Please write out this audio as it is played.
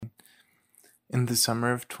In the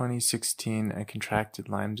summer of 2016, I contracted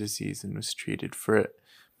Lyme disease and was treated for it,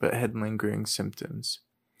 but had lingering symptoms.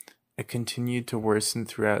 It continued to worsen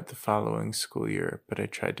throughout the following school year, but I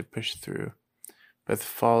tried to push through. By the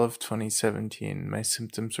fall of 2017, my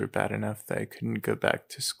symptoms were bad enough that I couldn't go back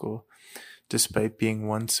to school, despite being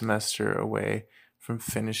one semester away from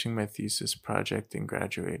finishing my thesis project and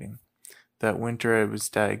graduating. That winter, I was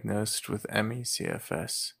diagnosed with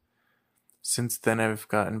ME/CFS. Since then, I've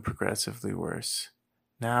gotten progressively worse.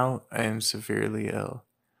 Now, I am severely ill.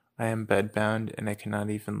 I am bedbound and I cannot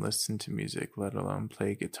even listen to music, let alone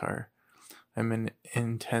play guitar. I'm in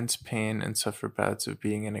intense pain and suffer bouts of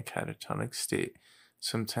being in a catatonic state,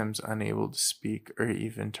 sometimes unable to speak or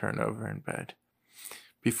even turn over in bed.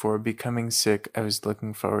 Before becoming sick, I was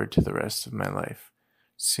looking forward to the rest of my life.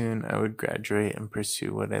 Soon I would graduate and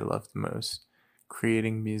pursue what I loved most,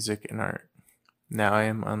 creating music and art. Now I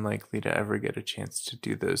am unlikely to ever get a chance to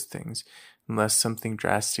do those things unless something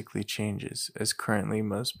drastically changes, as currently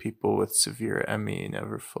most people with severe ME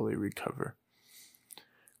never fully recover.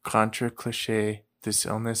 Contra cliche, this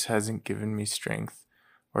illness hasn't given me strength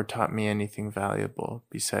or taught me anything valuable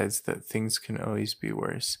besides that things can always be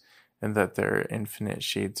worse and that there are infinite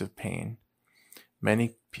shades of pain.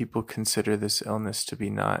 Many people consider this illness to be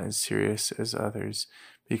not as serious as others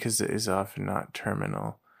because it is often not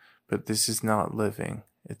terminal, but this is not living,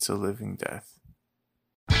 it's a living death.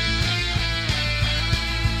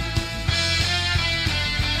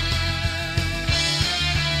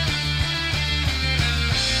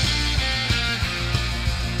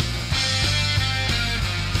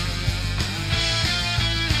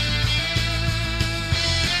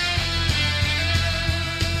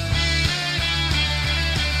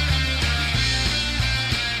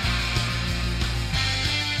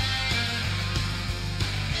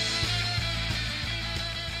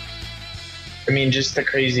 I mean, just the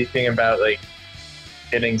crazy thing about like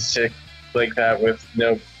getting sick like that with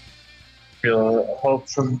no real hope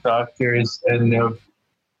from doctors and no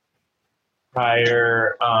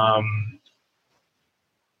prior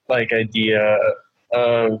like idea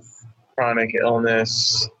of chronic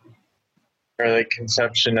illness or like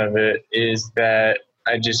conception of it is that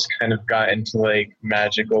I just kind of got into like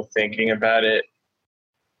magical thinking about it.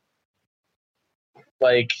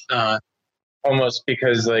 Like almost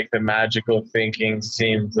because like the magical thinking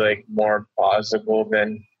seemed like more plausible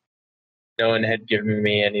than no one had given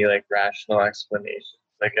me any like rational explanations.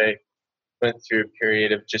 Like I went through a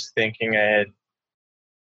period of just thinking I had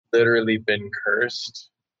literally been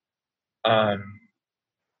cursed um,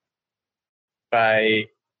 by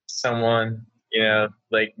someone,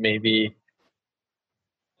 like maybe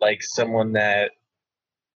like someone that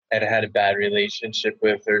had had a bad relationship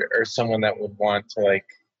with, or someone that would want to like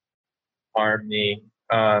harm me.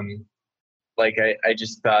 Like I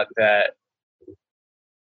just thought that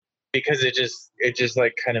because it just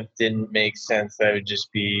like kind of didn't make sense that I would just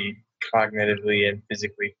be cognitively and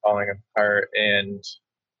physically falling apart, and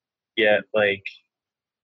yet like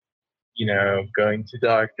going to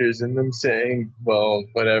doctors and them saying, well,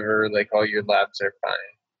 whatever, like all your labs are fine.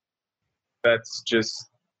 That's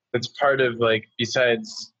part of like,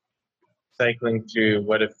 besides cycling through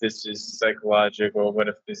what if this is psychological, what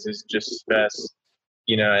if this is just stress,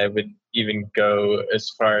 I would even go as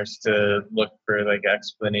far as to look for like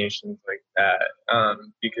explanations like that,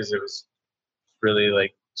 because it was really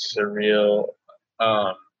like surreal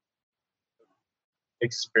um,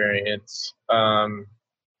 experience. And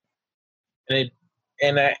it,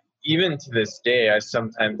 and I, even to this day, I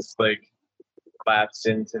sometimes like lapse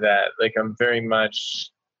into that. Like I'm very much,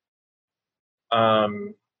 I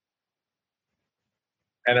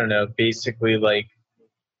don't know, basically like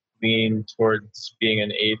lean towards being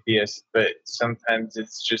an atheist, but sometimes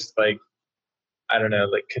it's just like, I don't know,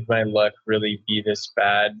 like could my luck really be this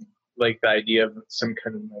bad? Like the idea of some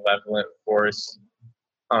kind of malevolent force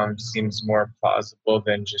seems more plausible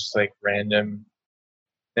than just like randomness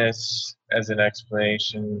as an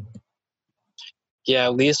explanation. Yeah,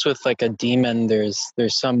 at least with like a demon, there's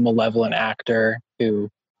some malevolent actor who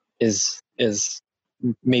is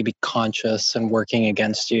maybe conscious and working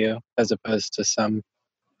against you, as opposed to some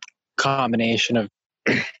combination of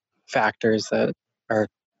factors that are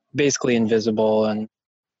basically invisible and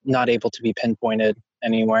not able to be pinpointed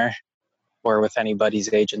anywhere or with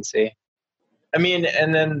anybody's agency. I mean,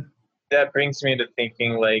 and then that brings me to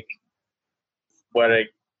thinking like what I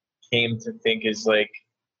came to think is like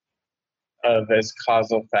of as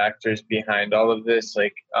causal factors behind all of this.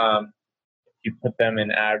 Like if you put them in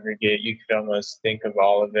aggregate, you could almost think of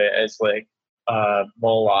all of it as like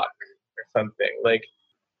Moloch or something. Like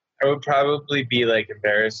I would probably be like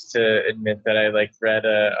embarrassed to admit that I like read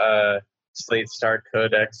Slate Star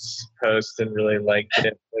Codex post and really liked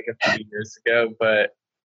it like a few years ago. But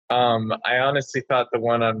I honestly thought the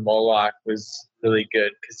one on Moloch was really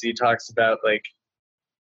good because he talks about like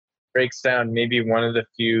breaks down maybe one of the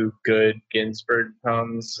few good Ginsberg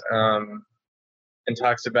poems, and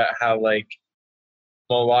talks about how like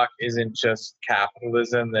Moloch isn't just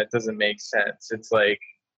capitalism. That doesn't make sense. It's like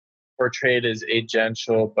portrayed as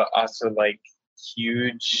agential, but also like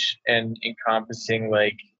huge and encompassing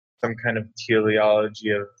like some kind of teleology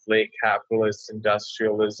of late capitalist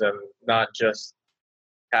industrialism, not just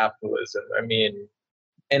capitalism. I mean,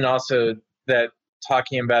 and also that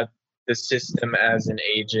talking about the system as an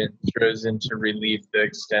agent throws into relief the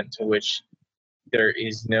extent to which there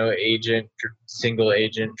is no single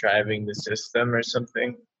agent driving the system or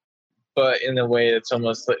something, but in a way that's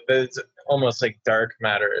almost like dark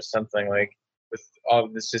matter or something. Like with all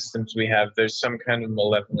of the systems we have, there's some kind of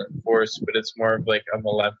malevolent force, but it's more of like a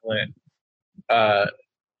malevolent uh,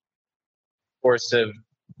 force of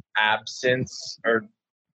absence, or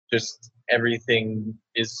just everything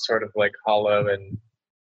is sort of like hollow and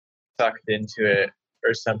sucked into it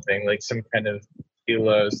or something, like some kind of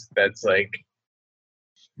telos that's like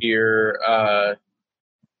sheer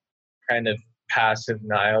kind of passive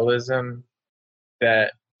nihilism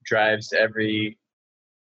that drives every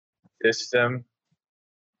system.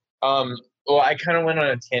 Well, I kind of went on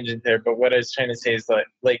a tangent there, but what I was trying to say is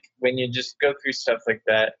like when you just go through stuff like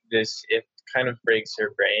that, it kind of breaks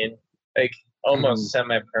your brain, like almost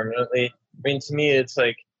semi-permanently. I mean, to me, it's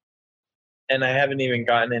like, and I haven't even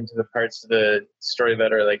gotten into the parts of the story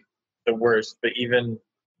that are like the worst, but even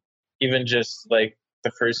just like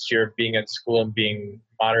the first year of being at school and being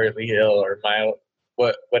moderately ill or mild,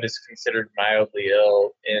 what is considered mildly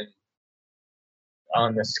ill in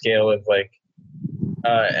on the scale of like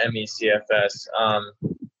MECFS,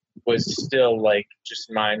 was still like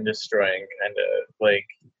just mind destroying, kind of like,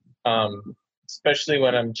 especially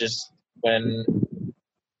when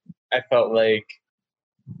I felt like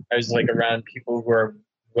I was like around people who are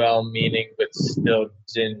well meaning but still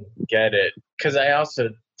didn't get it, because I also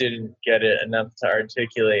didn't get it enough to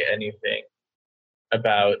articulate anything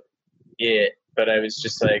about it, but I was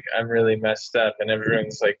just like, I'm really messed up, and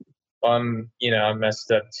everyone's like, well, I'm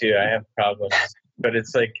messed up too, I have problems. But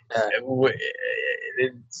it's like,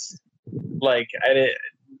 it's like,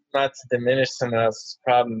 not to diminish someone else's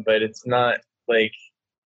problem, but it's not like,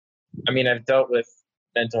 I mean, I've dealt with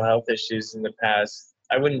mental health issues in the past.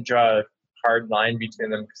 I wouldn't draw a hard line between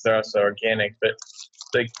them because they're also organic, but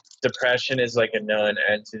like depression is like a known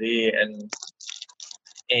entity, and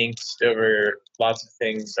angst over lots of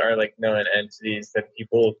things are like known entities that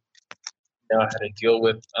people know how to deal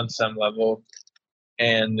with on some level.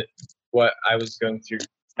 And what I was going through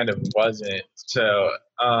kind of wasn't. So,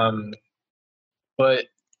 but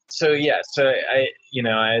so yeah, so I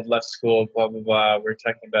had left school, blah blah blah. We're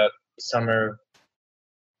talking about summer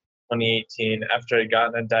 2018 after I'd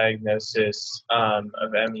gotten a diagnosis of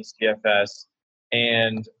MECFS,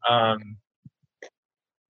 and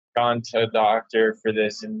gone to a doctor for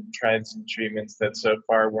this and tried some treatments that so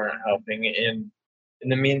far weren't helping. And in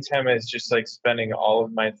the meantime, I was just like spending all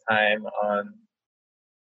of my time on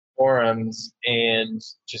forums and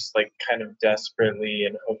just like kind of desperately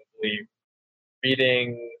and hopefully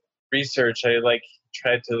reading research. I like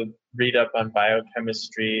tried to read up on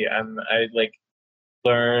biochemistry. I like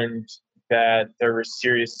learned that there were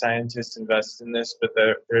serious scientists invested in this, but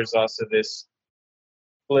there's also this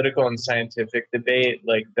political and scientific debate,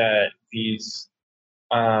 like that these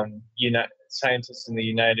scientists in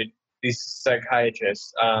these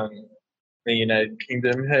psychiatrists, the United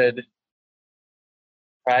Kingdom had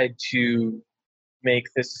tried to make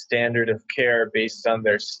this standard of care based on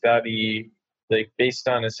their study, like based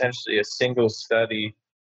on essentially a single study,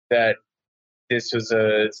 that this was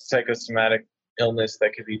a psychosomatic illness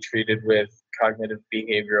that could be treated with cognitive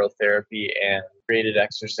behavioral therapy and graded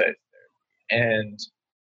exercise. And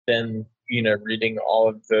then, reading all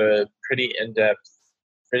of the pretty in-depth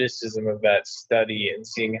criticism of that study and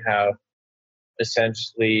seeing how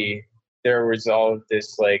essentially there was all of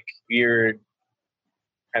this like weird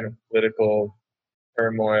kind of political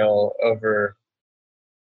turmoil over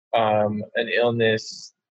an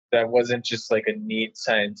illness that wasn't just like a neat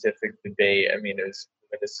scientific debate. I mean, it was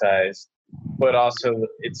politicized, but also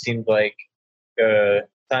it seemed like the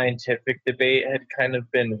scientific debate had kind of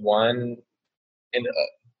been won in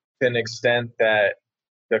to an extent that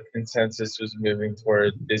the consensus was moving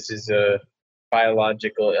toward this is a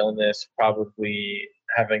biological illness, probably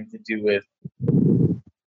having to do with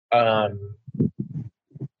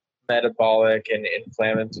metabolic and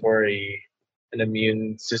inflammatory and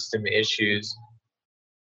immune system issues.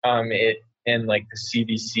 like the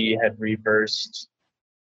CDC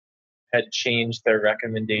had changed their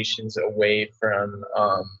recommendations away from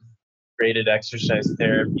graded exercise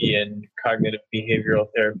therapy and cognitive behavioral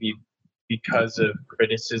therapy because of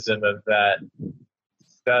criticism of that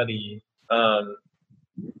study. I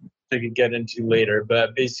could get into later,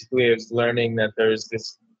 but basically I was learning that there's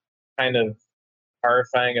this kind of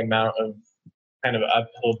horrifying amount of kind of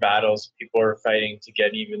uphill battles people are fighting to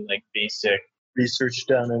get even like basic research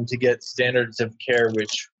done and to get standards of care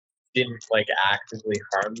which didn't like actively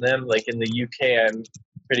harm them. Like in the UK, I'm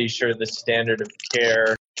pretty sure the standard of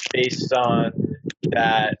care based on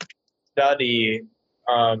that study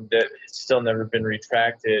that has still never been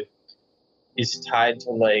retracted is tied to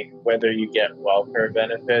like whether you get welfare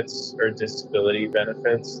benefits or disability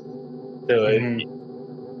benefits. So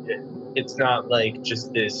it's not like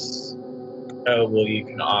just this, oh, well, you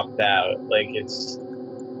can opt out. Like it's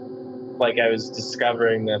like I was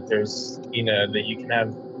discovering that there's, that you can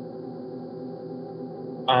have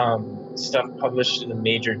stuff published in a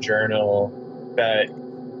major journal that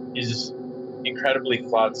is incredibly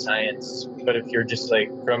flawed science. But if you're just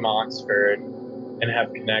like from Oxford and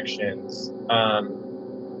have connections,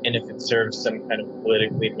 and if it serves some kind of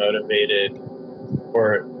politically motivated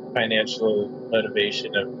or financial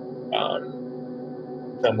motivation of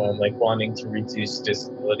someone like wanting to reduce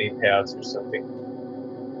disability payouts or something,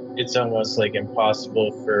 it's almost like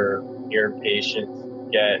impossible for your patients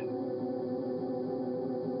to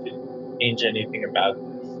change anything about this.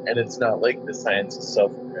 And it's not like the science is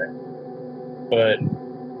self-correct. But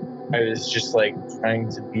I was just like trying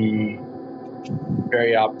to be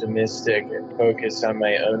very optimistic and focus on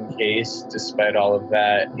my own case despite all of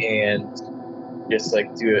that, and just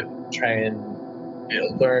like try and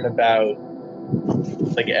learn about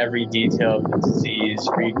like every detail of the disease,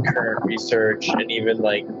 read current research, and even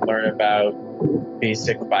like learn about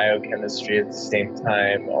basic biochemistry at the same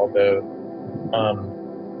time. Although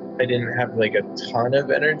I didn't have like a ton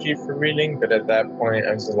of energy for reading, but at that point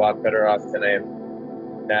I was a lot better off than I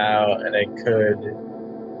am now, and I could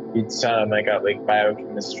read some. I got like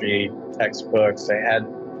biochemistry textbooks. I had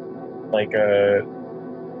like a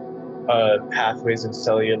Pathways of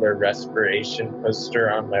Cellular Respiration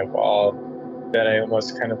poster on my wall that I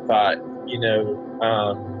almost kind of thought,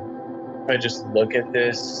 if I just look at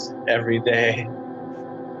this every day,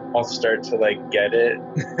 I'll start to like get it.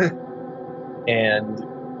 And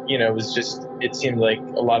it seemed like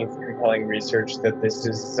a lot of compelling research that this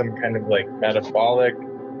is some kind of like metabolic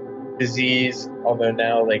disease, although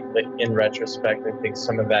now like in retrospect I think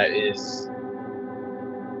some of that is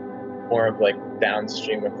more of like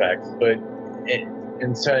downstream effects.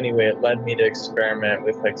 And so anyway, it led me to experiment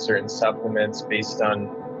with like certain supplements based on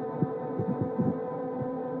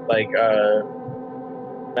like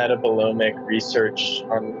metabolomic research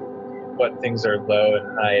on what things are low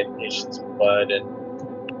and high in patients' blood and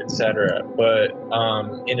etc. But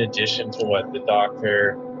in addition to what the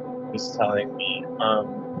doctor was telling me,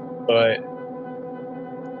 but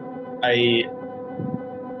I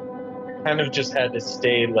kind of just had to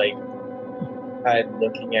stay like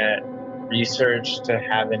looking at research to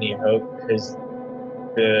have any hope, because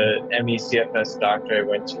the ME/CFS doctor I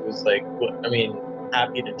went to was like,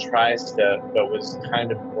 happy to try stuff, but was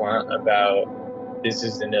kind of blunt about this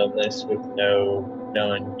is an illness with no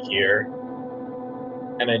known cure.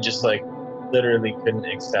 And I just like literally couldn't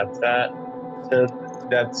accept that. So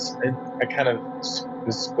I kind of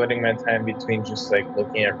was splitting my time between just like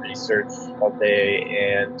looking at research all day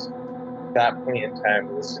and at that point in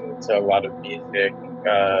time listening to a lot of music,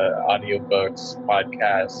 audiobooks,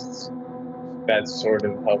 podcasts. That sort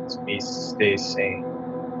of helped me stay sane.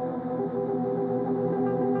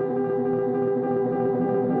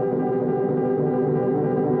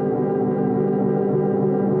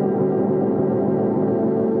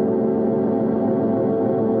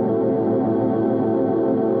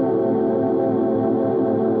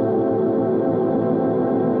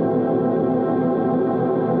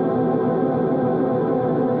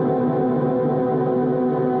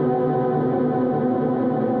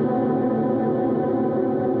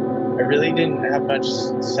 Really didn't have much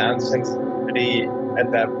sound sensitivity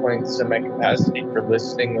at that point, so my capacity for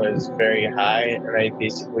listening was very high, and I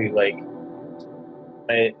basically like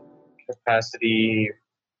my capacity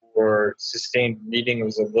for sustained reading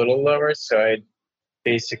was a little lower, so I'd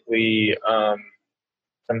basically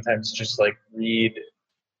sometimes just like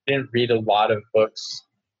didn't read a lot of books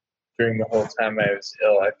during the whole time I was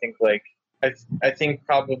ill. I think like I think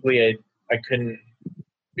probably I couldn't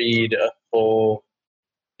read a full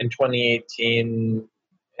in 2018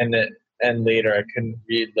 and later I couldn't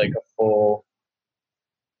read like a full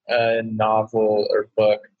a novel or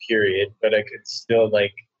book, period, but I could still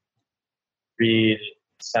like read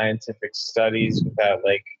scientific studies without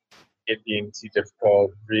like it being too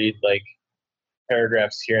difficult. Read like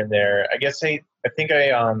paragraphs here and there. I guess I think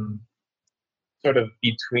I sort of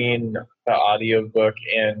between the audiobook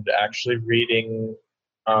and actually reading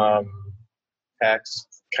um,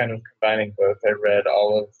 text, kind of combining both. I read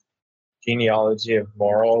all of Genealogy of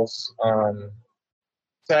Morals.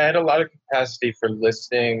 So I had a lot of capacity for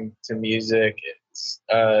listening to music. It's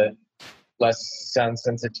less sound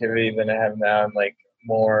sensitivity than I have now, and like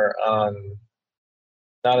more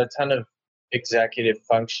not a ton of executive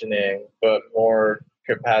functioning, but more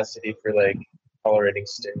capacity for like tolerating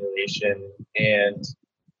stimulation. And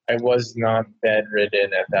I was not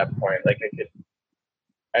bedridden at that point. Like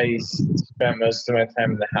I spent most of my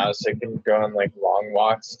time in the house. I couldn't go on like long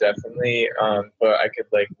walks, definitely, but I could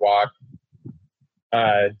like walk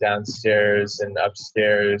downstairs and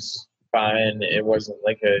upstairs fine. It wasn't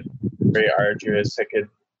like a very arduous. I could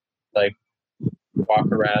like walk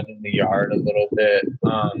around in the yard a little bit,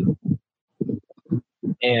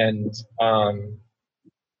 and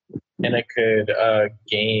and I could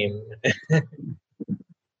game,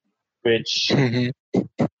 which I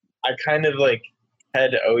kind of like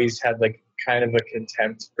had always had like kind of a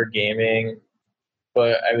contempt for gaming,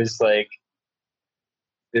 but I was like,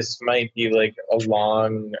 this might be like a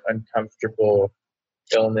long, uncomfortable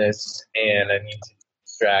illness, and I need to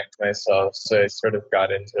distract myself. So I sort of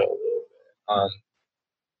got into it a little bit.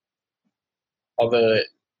 Although it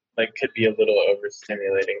like could be a little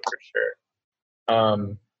overstimulating for sure.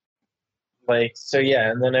 Like so yeah,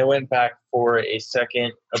 and then I went back for a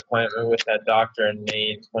second appointment with that doctor in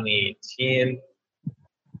May 2018.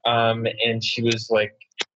 And she was like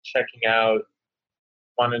checking out,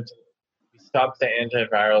 wanted to stop the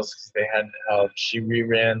antivirals because they hadn't helped. She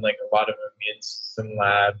reran like a lot of immune system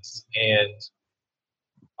labs, and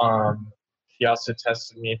she also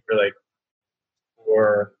tested me for like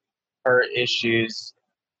for heart issues,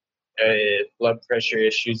 blood pressure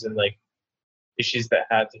issues, and like issues that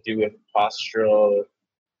had to do with postural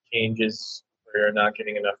changes where you're not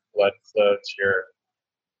getting enough blood flow to your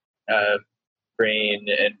brain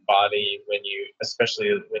and body when you, especially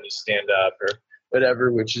when you stand up or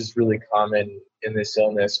whatever, which is really common in this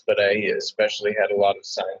illness. But I especially had a lot of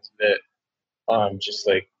signs of it, just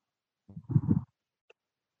like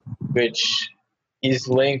which is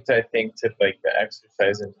linked, I think, to like the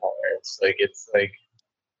exercise intolerance. Like it's like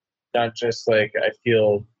not just like I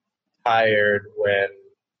feel tired when,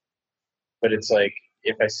 but it's like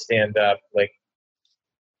if I stand up, like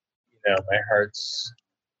my heart's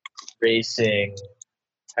racing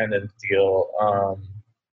kind of deal,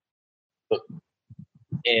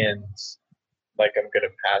 and like I'm gonna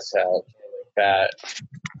pass out like that.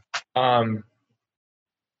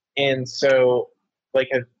 And so like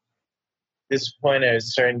at this point, I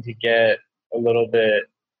was starting to get a little bit,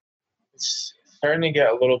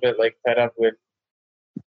 like fed up with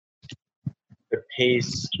the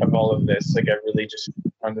pace of all of this. Like I really just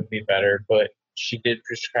wanted to be better, but she did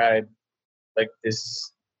prescribe like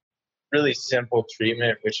this really simple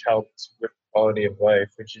treatment which helped with quality of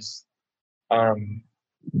life, which is kind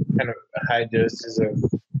of high doses of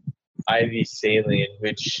IV saline,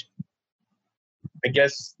 which I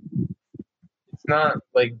guess it's not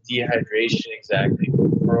like dehydration exactly.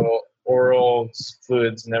 Oral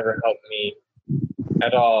fluids never helped me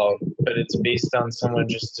at all, but it's based on someone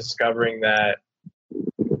just discovering that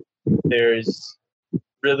there's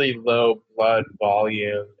really low blood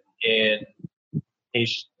volume in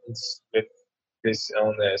patients with this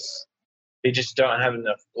illness. They just don't have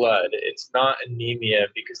enough blood. It's not anemia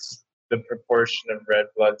because the proportion of red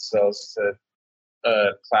blood cells to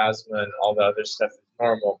plasma and all the other stuff is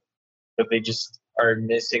normal, but they just are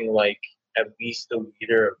missing like at least a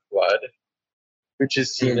liter of blood, which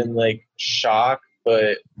is seen in like shock,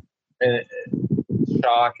 but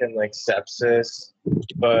shock and like sepsis,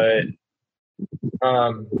 but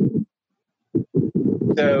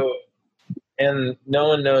so, and no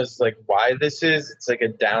one knows like why this is. It's like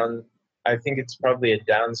I think it's probably a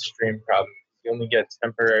downstream problem. You only get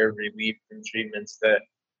temporary relief from treatments that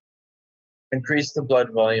increase the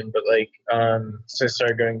blood volume, but like so I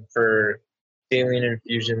started going for saline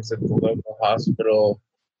infusions at the local hospital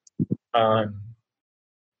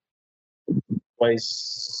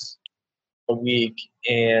twice a week,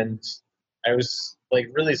 and I was like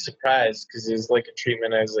really surprised because it was like a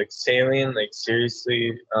treatment. I was like, saline, like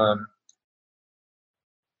seriously,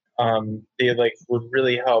 they like would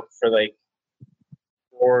really help for like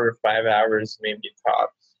 4 or 5 hours, maybe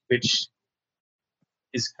tops, which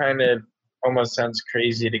is kind of almost sounds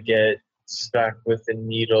crazy to get stuck with a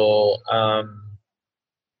needle,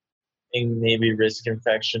 and maybe risk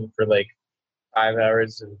infection for like 5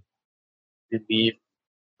 hours of relief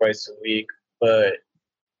twice a week. But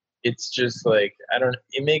it's just like, I don't,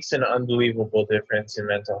 it makes an unbelievable difference in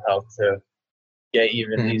mental health to get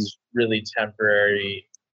even these really temporary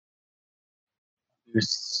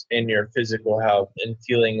boosts in your physical health, and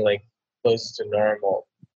feeling like close to normal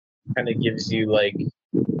kind of gives you like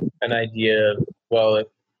an idea of, well, if,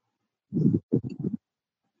 you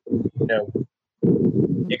know,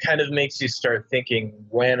 it kind of makes you start thinking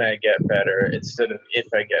when I get better instead of if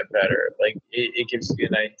I get better. Like it gives you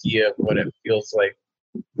an idea of what it feels like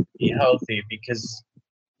to be healthy, because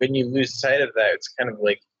when you lose sight of that, it's kind of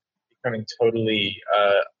like becoming totally,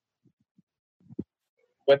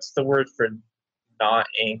 what's the word for not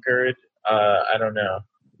anchored? I don't know.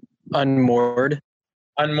 Unmoored.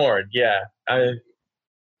 Unmoored, yeah.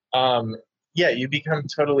 Yeah, you become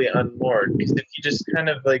totally unmoored, because if you just kind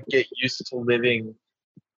of like get used to living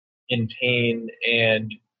in pain,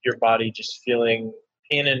 and your body just feeling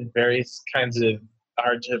pain and various kinds of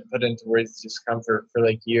hard to put into words discomfort for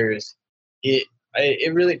like years, it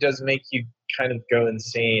really does make you kind of go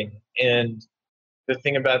insane. And the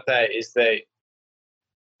thing about that is that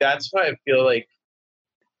that's why I feel like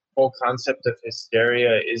the whole concept of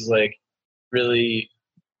hysteria is like really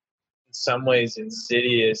in some ways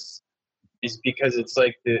insidious, is because it's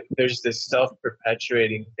like there's this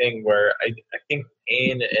self-perpetuating thing where I think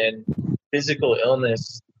pain and physical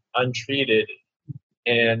illness untreated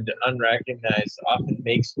and unrecognized often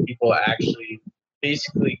makes people actually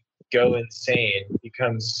basically go insane,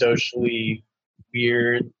 become socially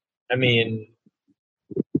weird, I mean,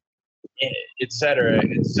 etc.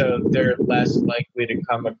 And so they're less likely to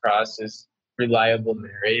come across as reliable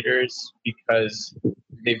narrators, because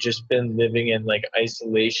they've just been living in like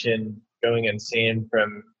isolation, going insane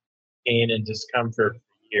from pain and discomfort for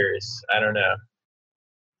years. I don't know.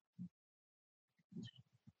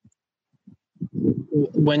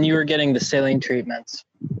 When you were getting the saline treatments,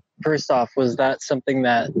 first off, was that something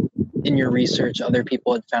that in your research other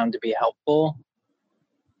people had found to be helpful?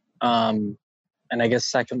 And I guess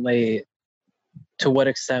secondly, to what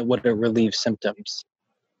extent would it relieve symptoms?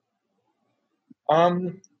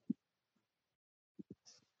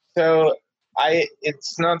 So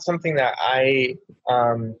it's not something that I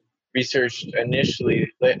researched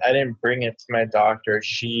initially. Like, I didn't bring it to my doctor.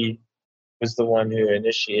 She was the one who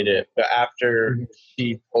initiated it. But after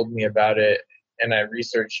she told me about it and I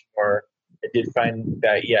researched more, I did find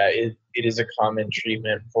that, yeah, it is a common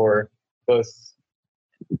treatment for both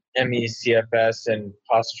ME/CFS and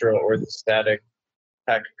postural orthostatic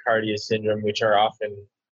tachycardia syndrome, which are often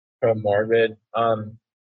comorbid.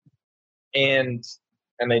 And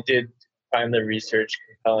I did find the research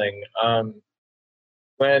compelling.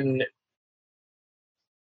 When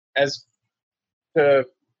as to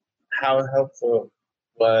how helpful it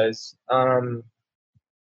was,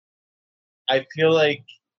 I feel like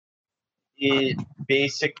it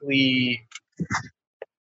basically,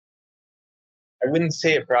 I wouldn't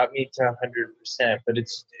say it brought me to 100%, but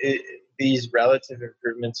these relative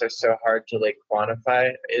improvements are so hard to like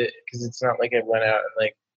quantify, because it's not like I went out and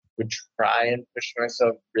like would try and push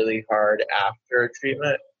myself really hard after a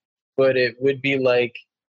treatment, but it would be like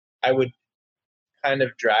I would kind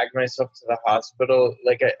of drag myself to the hospital.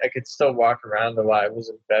 Like I could still walk around a lot. I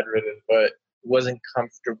wasn't bedridden, but it wasn't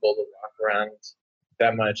comfortable to walk around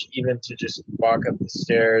that much, even to just walk up the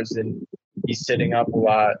stairs and be sitting up a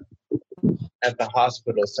lot at the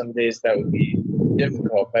hospital. Some days that would be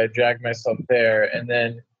difficult, but I drag myself there. And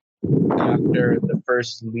then after the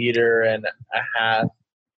first liter and a half,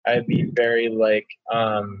 I'd be very like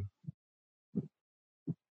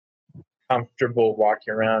comfortable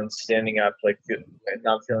walking around, standing up, like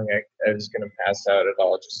not feeling like I was gonna pass out at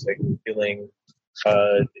all. Just like feeling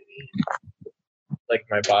like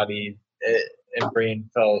my body and brain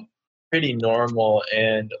felt pretty normal,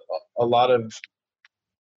 and a lot of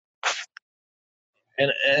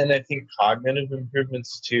and I think cognitive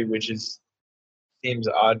improvements too, which seems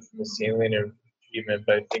odd from a saline treatment,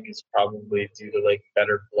 but I think it's probably due to like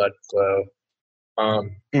better blood flow to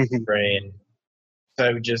the brain. So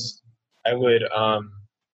I would and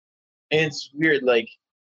it's weird, like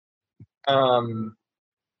I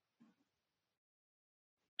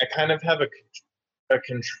kind of have a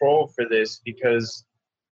control for this, because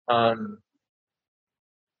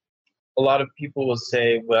a lot of people will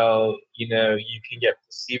say, well, you know, you can get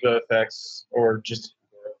placebo effects or just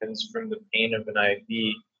endorphins from the pain of an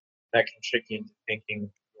IV that can trick you into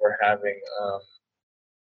thinking you're having a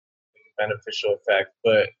beneficial effect.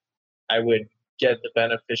 But I would get the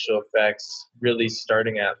beneficial effects really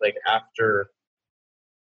starting at like after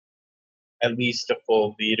at least a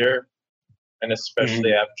full liter, and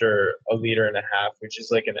especially after a liter and a half, which is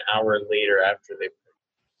like an hour later after they.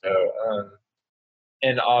 So,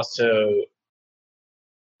 and also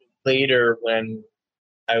later when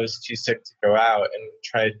I was too sick to go out and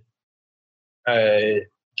tried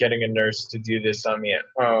getting a nurse to do this on me at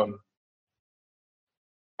home,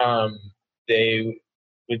 they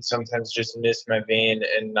would sometimes just miss my vein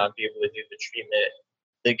and not be able to do the treatment.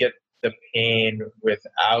 They get the pain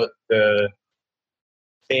without the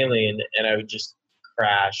saline, and I would just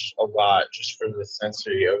crash a lot just from the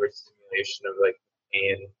sensory overstimulation of like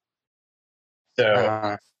pain.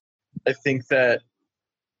 So I think that,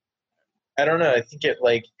 I don't know, I think it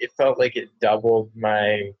felt like it doubled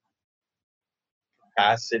my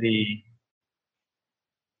capacity,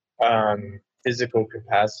 physical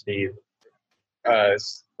capacity,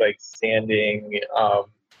 like standing,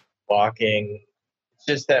 walking. It's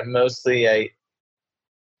just that mostly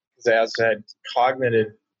because I also had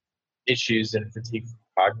cognitive issues and fatigue from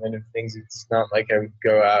cognitive things. It's not like I would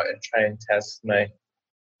go out and try and test my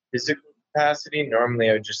physical capacity. Normally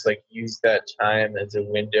I would just like use that time as a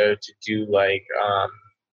window to do like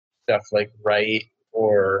stuff like write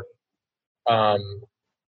or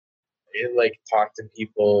like talk to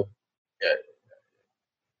people,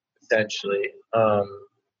 essentially.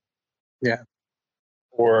 Yeah.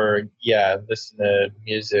 Or listen to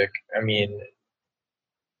music. I mean,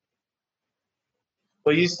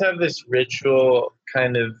 we used to have this ritual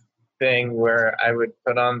kind of thing where I would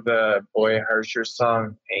put on the Boy Harsher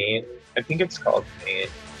song Pain. I think it's called Pain.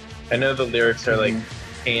 I know the lyrics are like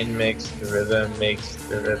pain makes the rhythm,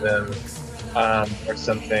 or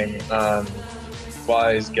something, while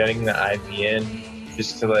I was getting the IV in,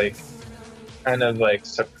 just to like kind of like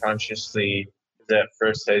subconsciously, because at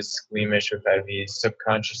first I was squeamish with IVs,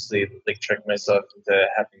 subconsciously like trick myself into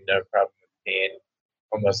having no problem with pain,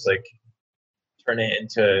 almost like turn it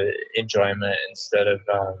into enjoyment instead of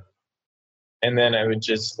and then I would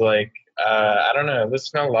just like I don't know,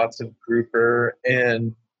 listen to lots of Grouper,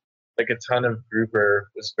 and like a ton of Grouper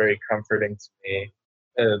was very comforting to me,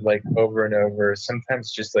 like over and over,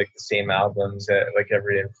 sometimes just like the same albums at like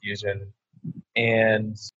every infusion.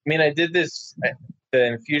 And I mean, I did the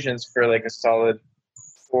infusions for like a solid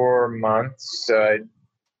 4 months, so I had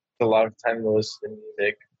a lot of time to listen to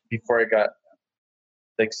music before I got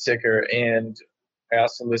like sicker. And I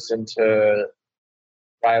also listened to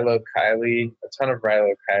Rilo Kiley, a ton of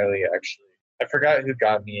Rilo Kiley, actually. I forgot who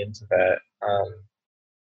got me into that.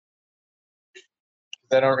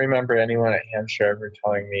 I don't remember anyone at Hampshire ever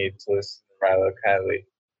telling me to listen to Rilo Kiley.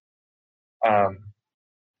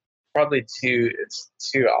 Probably it's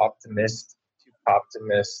too optimist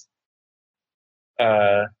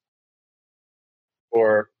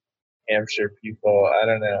for Hampshire people. I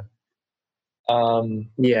don't know.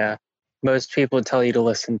 Yeah, most people tell you to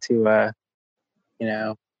listen to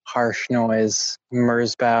Harsh Noise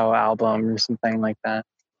Merzbow album or something like that.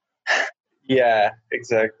 Yeah,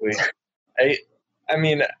 exactly. I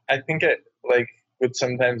mean, I think it like would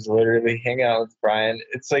sometimes literally hang out with Brian.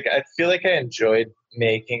 It's like I feel like I enjoyed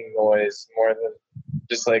making noise more than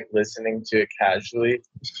just like listening to it casually.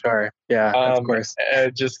 Sure. Yeah, of course.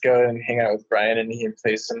 I'd just go and hang out with Brian, and he'd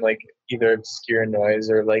play some like either obscure noise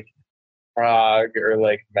or like prog or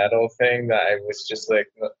like metal thing that I was just like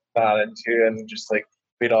not into, and just like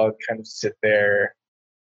we'd all kind of sit there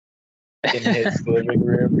in his living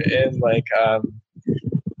room in like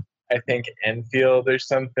I think Enfield or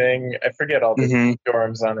something. I forget all the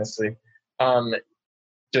dorms, honestly.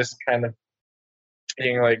 Just kind of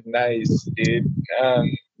being like, nice, dude.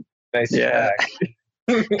 Nice track.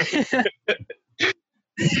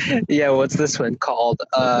 Yeah, what's this one called?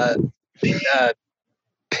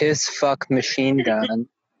 Piss Fuck Machine Gun.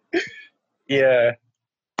 Yeah.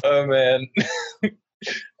 Oh man.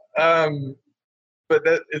 But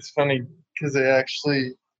it's funny because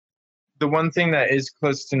the one thing that is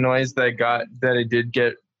close to noise that I did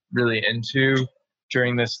get really into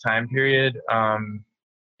during this time period,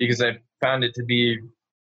 because I found it to be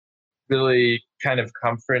really kind of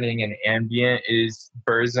comforting and ambient, is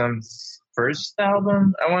Burzum's first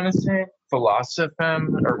album, I want to say,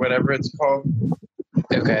 Philosophem or whatever it's called.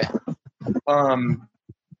 Okay.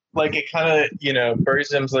 Like it kind of,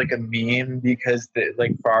 Burzum's like a meme because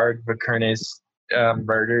like Farg Vikernes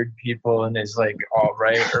murdered people and is like all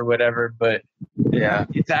right or whatever, but yeah,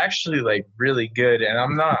 it's actually like really good. And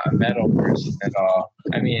I'm not a metal person at all.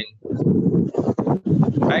 I mean,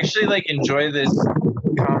 I actually like enjoy this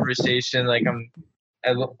conversation. Like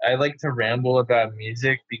I like to ramble about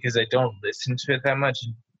music because I don't listen to it that much.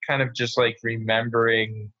 kind of just like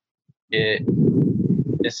remembering it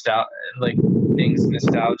like things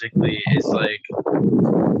nostalgically is like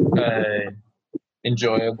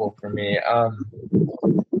enjoyable for me.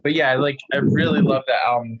 But yeah, I really love that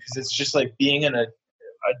album because it's just like being in a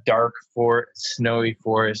dark snowy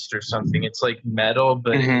forest or something. It's like metal,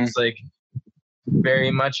 but it's like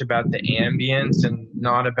very much about the ambience and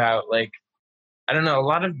not about like, I don't know, a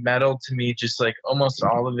lot of metal to me, just like almost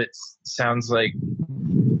all of it sounds like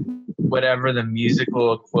whatever the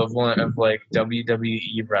musical equivalent of like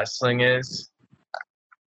WWE wrestling is.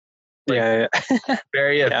 Like,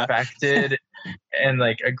 very affected and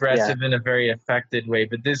like aggressive in a very affected way.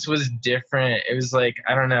 But this was different. It was like,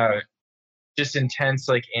 I don't know, just intense,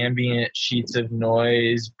 like ambient sheets of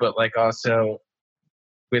noise, but like also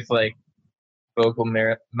with like vocal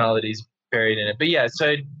melodies buried in it. But yeah, so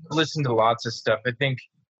I listened to lots of stuff. I think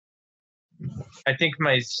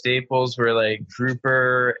my staples were like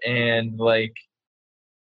Grouper and like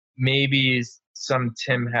maybe some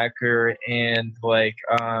Tim Hecker and like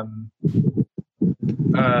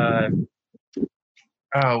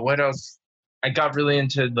what else? I got really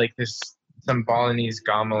into like some Balinese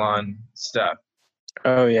gamelan stuff.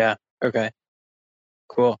 Oh yeah. Okay.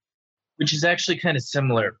 Cool. Which is actually kind of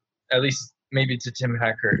similar, at least maybe to Tim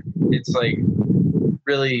Hecker. It's like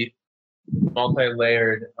really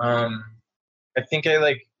multi-layered. I think I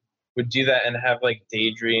like would do that and have like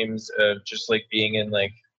daydreams of just like being in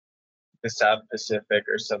like the South Pacific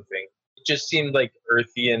or something. It just seemed like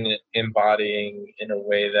earthy and embodying in a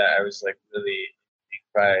way that I was like really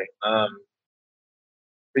intrigued by.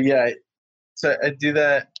 But yeah, so I do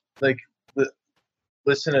that, like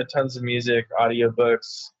listen to tons of music,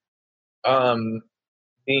 audiobooks.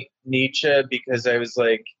 Nietzsche, because I was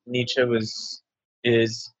like, Nietzsche was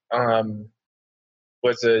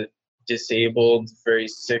a disabled, very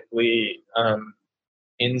sickly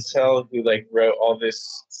incel who like wrote all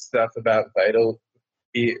this stuff about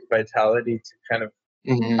vitality to kind of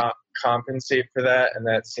compensate for that, and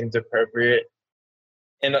that seemed appropriate.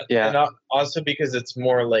 And also because it's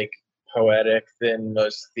more like poetic than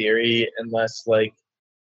most theory, and less like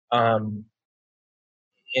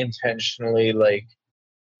intentionally like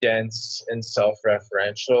dense and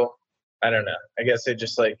self-referential. I don't know. I guess I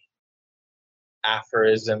just like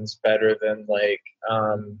aphorisms better than like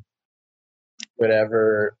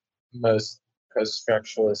whatever most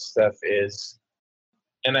post-structuralist stuff is.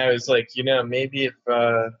 And I was like, maybe if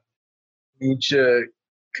Nietzsche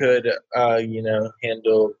could,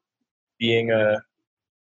 handle being a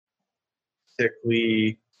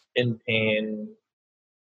sickly, in pain,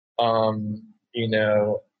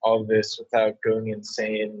 all this without going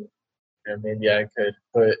insane, maybe I could.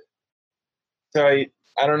 But so I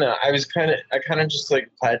don't know. I kind of just like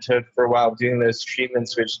plateaued for a while doing those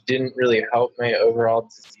treatments, which didn't really help my overall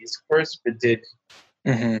disease course, but did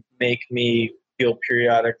make me feel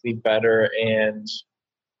periodically better and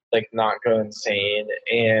like not go insane.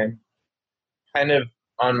 And kind of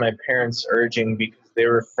on my parents' urging, because they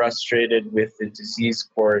were frustrated with the disease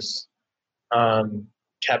course,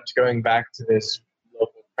 kept going back to this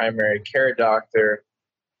local primary care doctor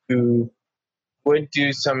who would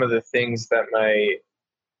do some of the things that my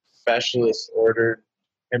specialist ordered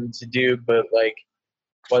him to do, but like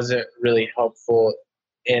wasn't really helpful,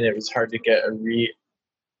 and it was hard to get a read.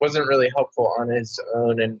 Wasn't really helpful on his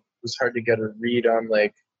own, and it was hard to get a read on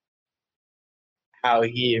like how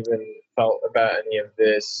he even felt about any of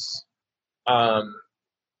this.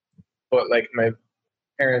 But like my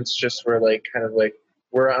parents just were like kind of like,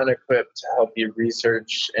 we're unequipped to help you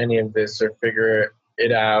research any of this or figure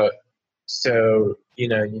it out. So, you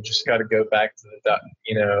just got to go back to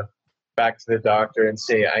the doctor and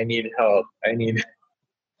say, I need help. I need,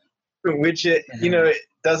 which it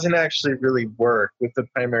doesn't actually really work with the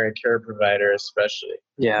primary care provider, especially.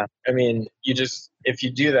 Yeah. I mean, if you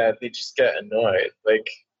do that, they just get annoyed. Like,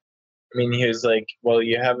 I mean, he was like, well,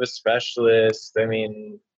 you have a specialist. I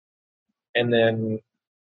mean, and then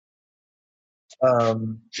I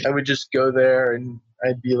would just go there and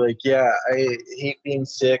I'd be like, yeah, I hate being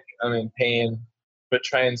sick. I'm in pain, but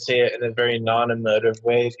try and say it in a very non-emotive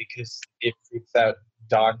way, because it freaks out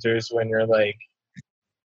doctors when you're like,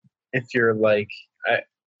 if you're like, I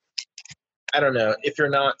don't know, if you're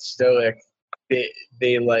not stoic,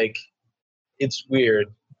 they like, it's weird.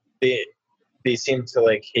 They seem to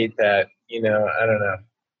like hate that, I don't know.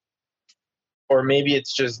 Or maybe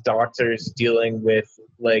it's just doctors dealing with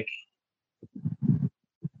like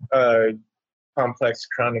complex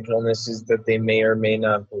chronic illnesses that they may or may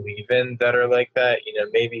not believe in that are like that.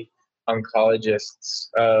 Maybe oncologists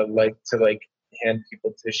like to like hand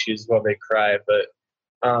people tissues while they cry, but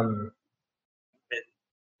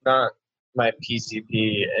not my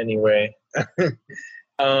PCP anyway.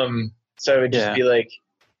 So I would just Yeah. be like,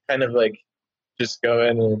 kind of like, just go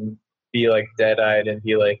in and be like dead-eyed and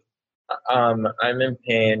be like, I'm in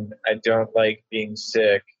pain. I don't like being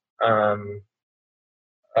sick. Um,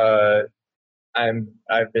 uh,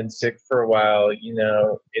 I've been sick for a while. You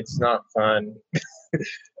know, it's not fun.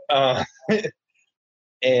 uh,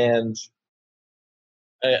 and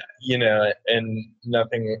you know, and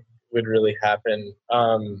nothing would really happen.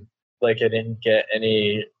 Like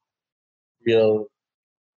real,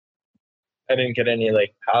 I didn't get any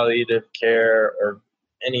like palliative care or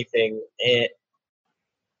anything. And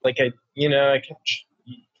like I kept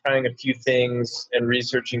trying a few things and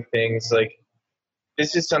researching things. Like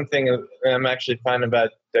this is something I'm actually fine about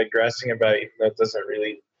digressing about, even though it doesn't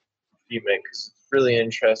really feed me, because it's really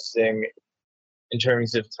interesting in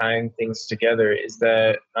terms of tying things together. Is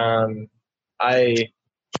that I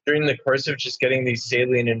during the course of just getting these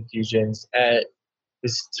saline infusions at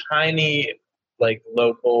this tiny like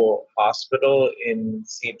local hospital in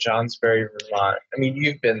St. Johnsbury, Vermont. I mean,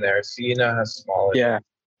 you've been there, so you know how small it is. Yeah.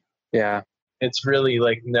 Yeah. It's really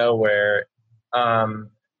like nowhere. Um,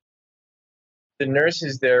 the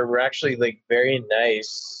nurses there were actually like very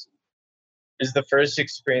nice. It was the first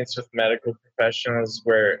experience with medical professionals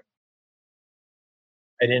where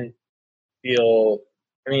I didn't feel,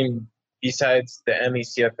 I mean, besides the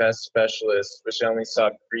MECFS specialist, which I only saw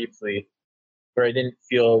briefly, where I didn't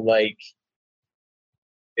feel like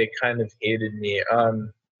they kind of hated me.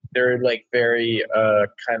 They're like very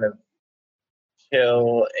kind of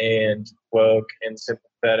chill and woke and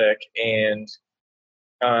sympathetic, and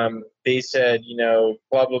they said, you know,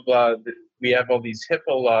 blah blah blah. We have all these HIPAA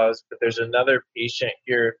laws, but there's another patient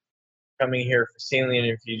here coming here for saline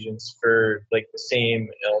infusions for like the same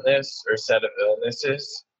illness or set of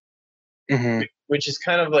illnesses, Hmm. which is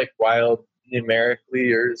kind of like wild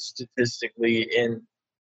numerically or statistically, in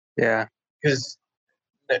Yeah. because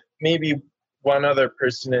maybe one other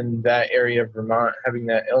person in that area of Vermont having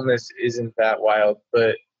that illness isn't that wild,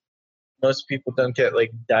 but most people don't get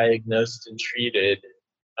like diagnosed and treated.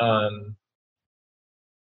 Um,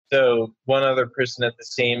 so one other person at the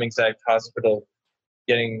same exact hospital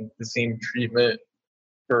getting the same treatment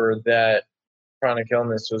for that chronic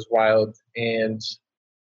illness was wild, and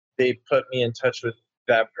they put me in touch with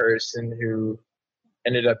that person who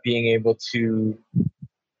ended up being able to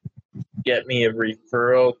get me a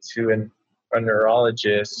referral to a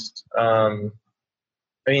neurologist. Or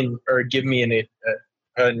give me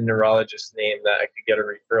a neurologist name that I could get a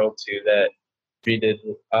referral to that treated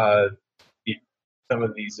the, some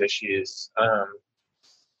of these issues.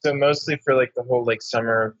 So mostly for like the whole like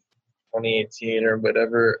summer of 2018 or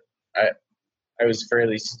whatever, I was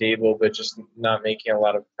fairly stable, but just not making a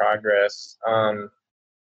lot of progress.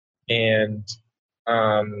 And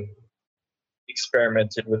um,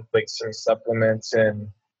 experimented with like some supplements and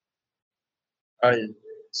uh,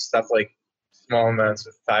 stuff like small amounts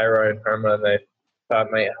of thyroid hormone that I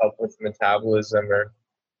thought might help with metabolism or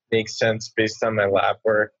make sense based on my lab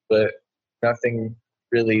work, but nothing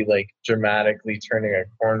really like dramatically turning a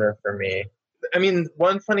corner for me. I mean,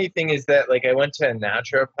 one funny thing is that like I went to a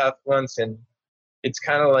naturopath once, and it's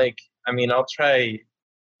kind of like, I mean, I'll try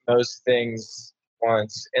most things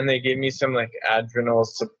once, and they gave me some like adrenal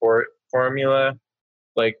support formula,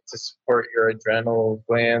 like to support your adrenal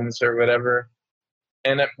glands or whatever.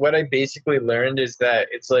 And what I basically learned is that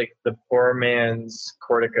it's like the poor man's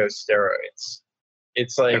corticosteroids.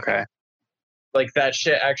 It's Okay. like that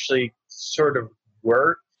shit actually sort of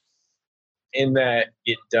works in that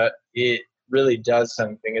it really does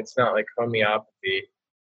something. It's not like homeopathy.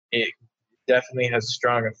 It definitely has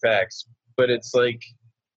strong effects, but it's like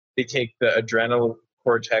they take the adrenal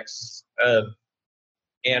cortex of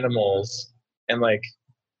animals and like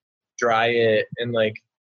dry it and like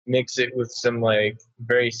mix it with some like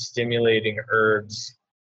very stimulating herbs,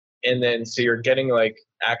 and then so you're getting like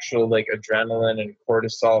actual like adrenaline and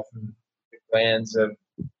cortisol from the glands of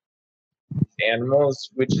animals,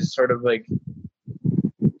 which is sort of like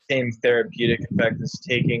same therapeutic effect as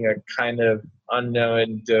taking a kind of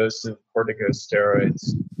unknown dose of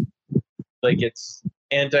corticosteroids. Like it's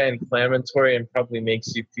anti-inflammatory and probably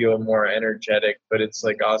makes you feel more energetic, but it's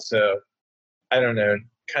like also, I don't know,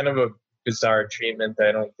 kind of a bizarre treatment that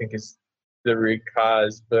I don't think is the root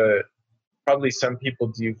cause, but probably some people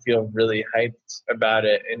do feel really hyped about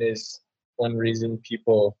it, and is one reason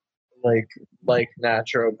people like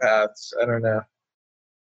naturopaths. I don't know.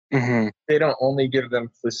 Hmm. They don't only give them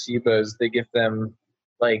placebos, they give them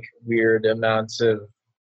like weird amounts of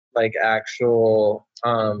like actual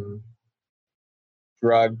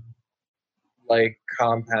drug like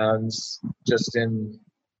compounds just in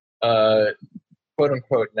quote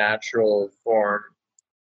unquote natural form.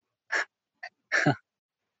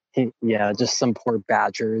 Yeah, just some poor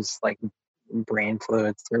badgers like brain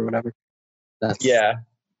fluids or whatever. That's Yeah.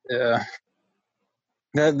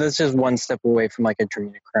 That's just one step away from like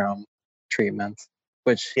adrenochrome treatments,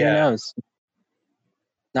 which who Yeah. knows?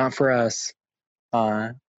 Not for us.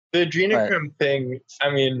 The adrenochrome thing,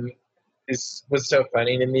 I mean, was so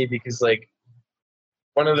funny to me because like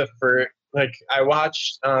one of the first, like I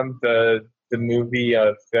watched the movie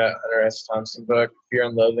of the Hunter S. Thompson book, Fear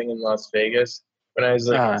and Loathing in Las Vegas, when I was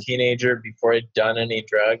like a teenager before I'd done any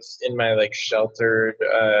drugs in my like sheltered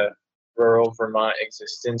rural Vermont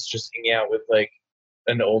existence, just hanging out with like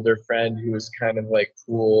an older friend who was kind of like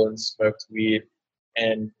cool and smoked weed,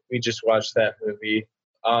 and we just watched that movie.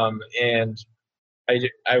 And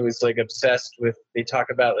I was like obsessed with. They talk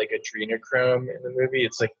about like adrenochrome in the movie.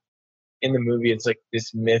 It's like in the movie, it's like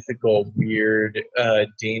this mythical, weird,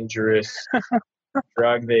 dangerous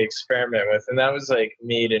drug they experiment with, and that was like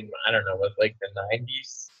made in I don't know what like the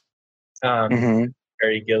 90s.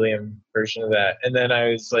 Barry Gilliam version of that, and then I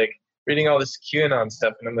was like reading all this QAnon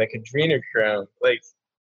stuff, and I'm like adrenochrome, like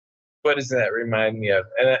what does that remind me of?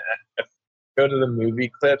 And I go to the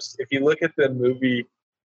movie clips. If you look at the movie,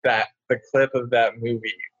 the clip of that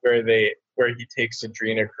movie where he takes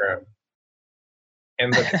adrenochrome,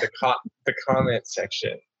 and look at the comment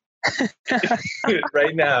section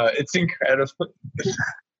right now, it's incredible.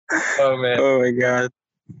 Oh man! Oh my god!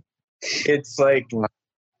 It's like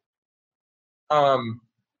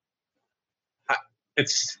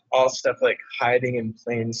it's all stuff like hiding in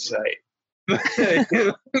plain sight.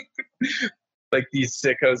 Like these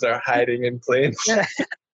sickos are hiding in plain sight.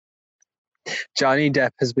 Johnny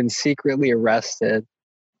Depp has been secretly arrested.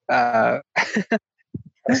 That's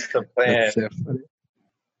the plan. So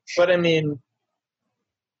but I mean,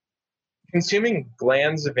 consuming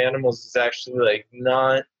glands of animals is actually like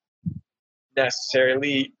not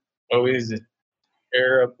necessarily always a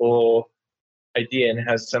terrible idea, and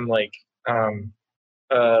has some like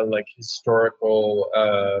historical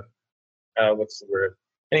what's the word?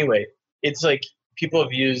 Anyway, it's like people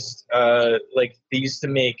have used like they used to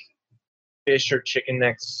make fish or chicken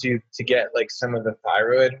neck soup to get like some of the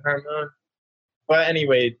thyroid hormone. But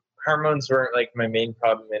anyway, hormones weren't like my main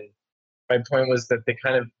problem, and my point was that they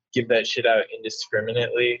kind of give that shit out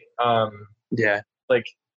indiscriminately. Yeah. Like,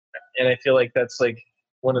 and I feel like that's like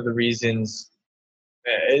one of the reasons.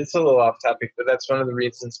 It's a little off topic, but that's one of the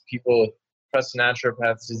reasons people trust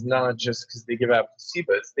naturopaths is not just because they give out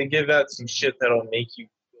placebos. They give out some shit that'll make you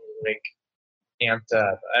feel like amped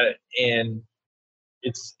up, and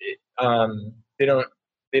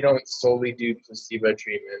they don't solely do placebo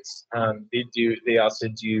treatments. They also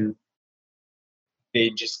do. They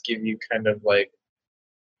just give you kind of like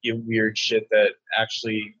weird shit that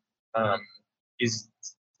actually is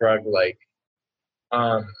drug like.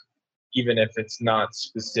 Even if it's not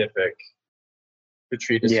specific to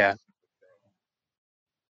treat a yeah.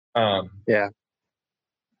 Yeah.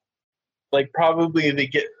 Like probably they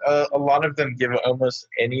get a lot of them give almost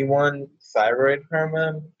anyone thyroid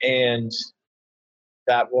hormone, and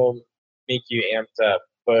that will make you amped up.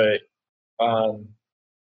 But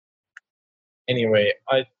anyway,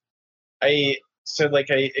 I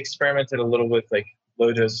experimented a little with like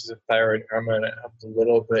low doses of thyroid hormone. It helped a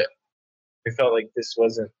little, but I felt like this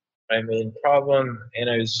wasn't my main problem, and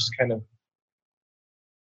I was just kind of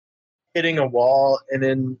hitting a wall. And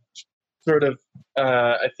then sort of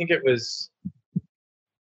I think it was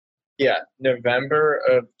November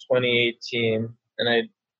of 2018, and I'd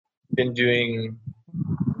been doing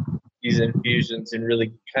these infusions and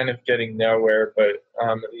really kind of getting nowhere, but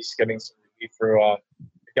at least getting some relief for a while.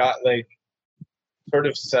 I got like sort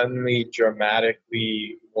of suddenly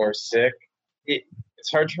dramatically more sick.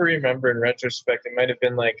 It's hard to remember in retrospect. It might have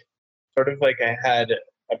been like sort of like I had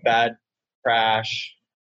a bad crash.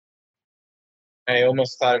 I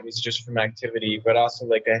almost thought it was just from activity, but also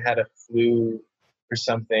like I had a flu or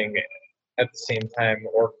something at the same time,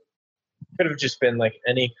 or could have just been like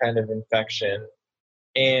any kind of infection.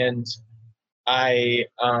 And I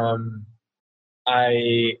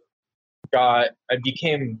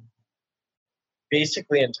became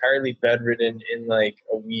basically entirely bedridden in like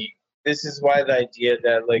a week. This is why the idea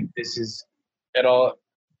that like this is at all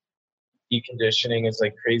deconditioning is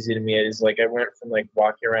like crazy to me. It is like I went from like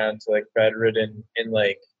walking around to like bedridden in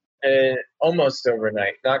like almost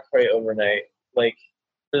overnight, not quite overnight, like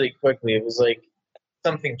really quickly. It was like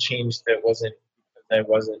something changed that wasn't because I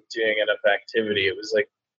wasn't doing enough activity. It was like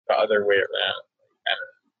the other way around.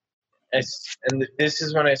 And this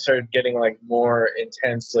is when I started getting like more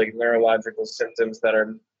intense like neurological symptoms that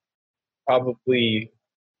are probably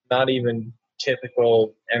not even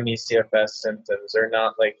typical ME/CFS symptoms. They're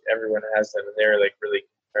not like everyone has them, and they're like really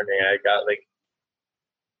concerning. I got like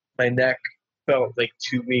my neck felt like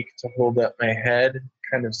too weak to hold up my head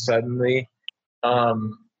kind of suddenly. I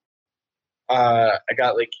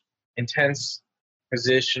got like intense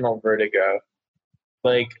positional vertigo.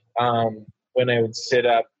 Like when I would sit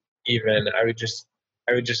up, even I would just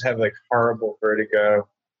have like horrible vertigo.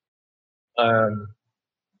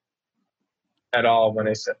 At all when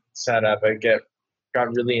I sat up,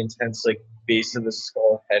 got really intense like base of the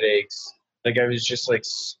skull headaches. Like I was just like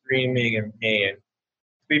screaming in pain.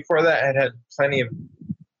 Before that, I had plenty of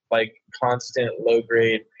like constant low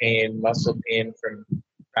grade pain, muscle pain from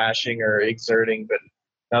crashing or exerting, but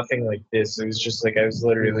nothing like this. It was just like I was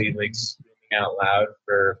literally like screaming out loud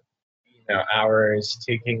for hours,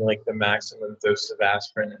 taking like the maximum dose of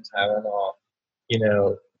aspirin and Tylenol,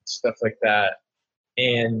 stuff like that,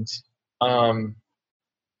 and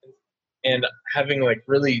and having like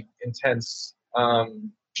really intense,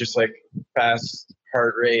 just like fast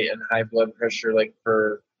heart rate and high blood pressure, like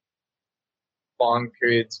for long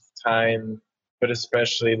periods of time, but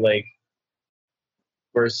especially like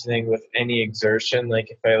worsening with any exertion. Like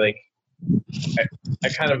if I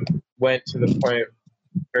kind of went to the point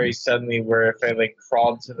very suddenly where if I like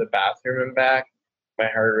crawled to the bathroom and back, my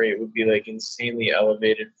heart rate would be like insanely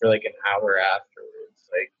elevated for like an hour afterwards.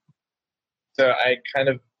 Like, so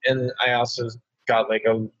and I also got like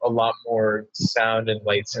a lot more sound and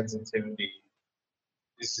light sensitivity.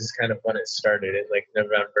 This is kind of when it started in like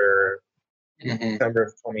November, December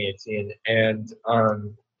of 2018. And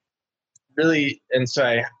really, and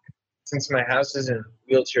so since my house isn't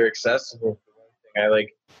wheelchair accessible, for one thing, I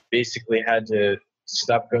like basically had to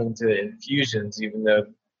stop going to infusions, even though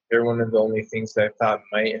they're one of the only things that I thought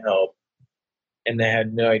might help. And they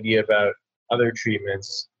had no idea about other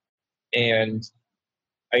treatments. And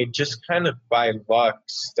I just kind of by luck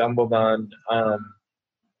stumbled on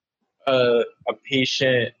a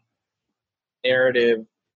patient narrative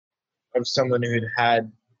of someone who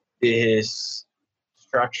had this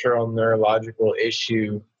structural neurological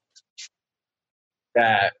issue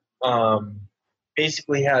that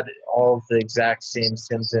basically had all of the exact same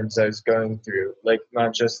symptoms I was going through, like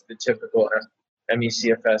not just the typical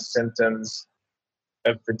ME/CFS symptoms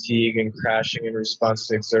of fatigue and crashing in response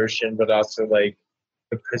to exertion, but also like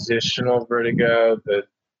the positional vertigo, the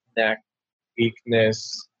neck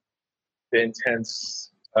weakness, the intense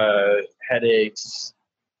headaches,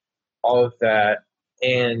 all of that.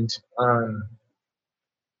 And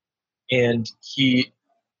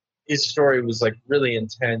his story was like really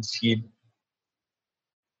intense. He'd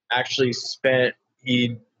spent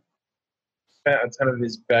a ton of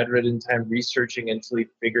his bedridden time researching until he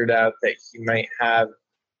figured out that he might have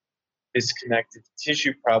this connective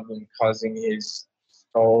tissue problem causing his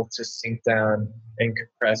skull to sink down and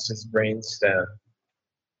compress his brainstem.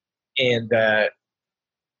 And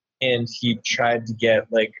he tried to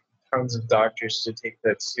get like tons of doctors to take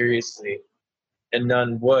that seriously, and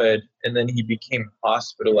none would. And then he became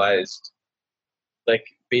hospitalized, like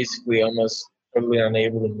basically almost totally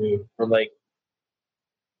unable to move for like,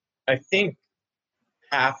 I think,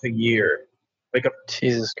 half a year. Like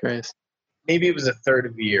Jesus Christ. Maybe it was a third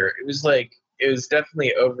of a year. It was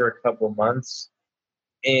definitely over a couple months.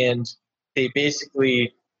 And the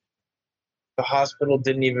hospital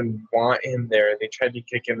didn't even want him there. They tried to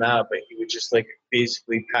kick him out, but he would just like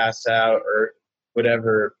basically pass out or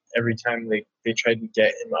whatever every time they tried to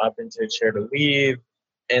get him up into a chair to leave.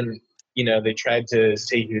 And they tried to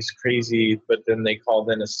say he was crazy, but then they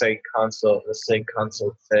called in a psych consult, and the psych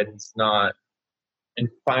consult said he's not. And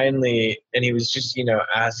finally, and he was just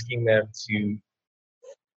asking them to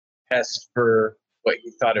test for what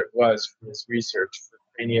he thought it was from his research for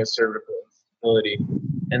craniocervical instability,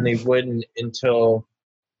 and they wouldn't until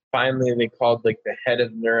finally they called like the head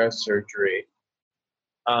of neurosurgery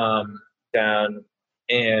down.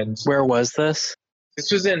 And where was this?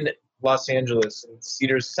 This was in Los Angeles, in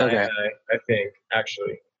Cedars-Sinai, okay. I think,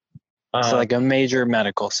 actually. So like a major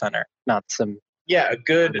medical center, not some. Yeah, a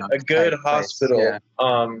good hospital. Yeah.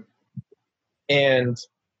 And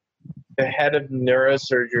the head of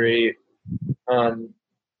neurosurgery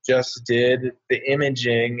just did the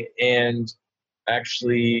imaging and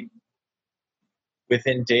actually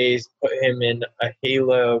within days put him in a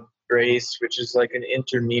halo brace, which is like an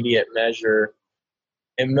intermediate measure.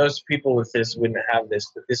 And most people with this wouldn't have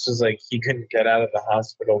this, but this was like he couldn't get out of the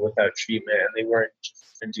hospital without treatment, and they weren't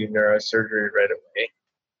just going to do neurosurgery right away.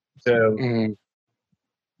 So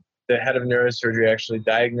the head of neurosurgery actually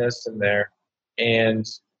diagnosed him there and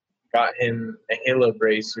got him a halo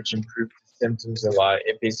brace, which improved his symptoms a lot.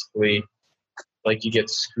 It basically like you get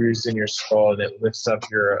screws in your skull and it lifts up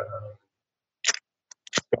your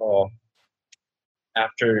skull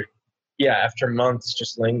after months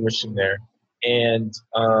just languishing there. And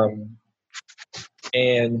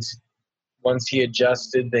once he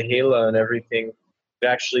adjusted the halo and everything, it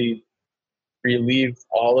actually relieved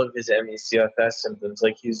all of his ME/CFS symptoms.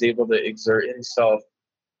 Like he was able to exert himself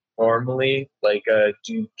normally, like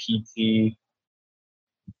do PT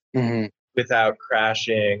without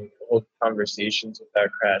crashing, hold conversations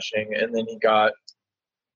without crashing. And then he got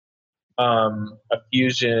a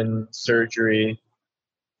fusion surgery,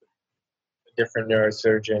 a different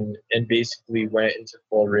neurosurgeon, and basically went into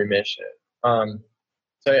full remission.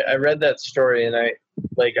 So I read that story and I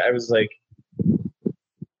was like,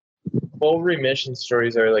 full remission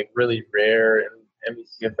stories are like really rare in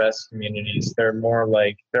ME/CFS communities. They're more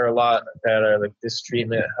like, there are a lot that are like, this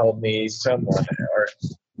treatment helped me somewhat, or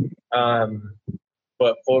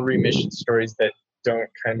but full remission stories that don't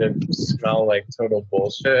kind of smell like total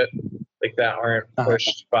bullshit, like that aren't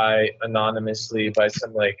pushed by anonymously by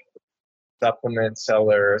some like supplement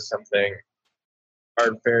seller or something,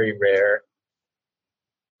 are very rare.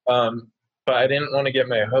 But I didn't want to get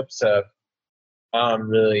my hopes up,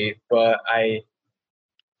 really, but I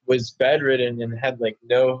was bedridden and had like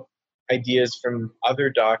no ideas from other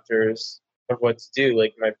doctors of what to do.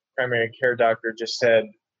 Like my primary care doctor just said,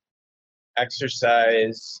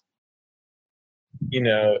 exercise,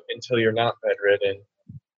 until you're not bedridden.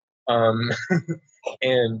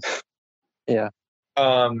 And yeah.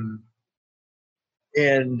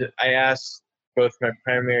 And I asked both my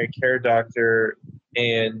primary care doctor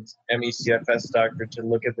and ME/CFS doctor to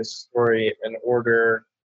look at this story and order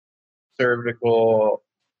cervical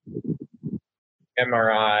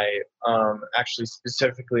MRI, actually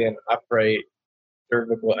specifically an upright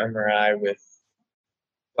cervical MRI with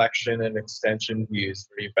flexion and extension views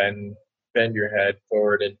where you bend your head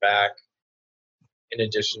forward and back in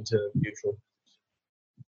addition to the neutral position.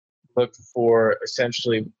 Look for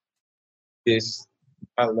essentially this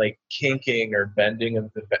like kinking or bending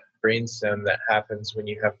of the brainstem that happens when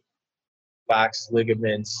you have lax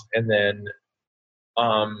ligaments, and then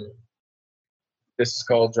the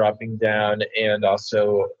skull dropping down, and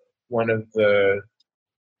also one of the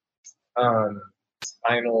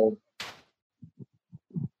spinal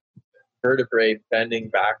vertebrae bending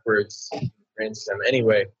backwards in the brainstem.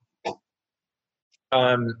 Anyway,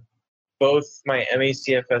 both my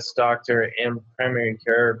ME/CFS doctor and primary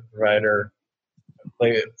care provider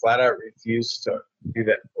flat out refused to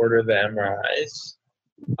order the MRIs.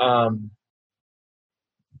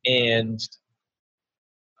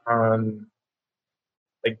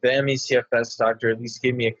 Like the ME/CFS doctor at least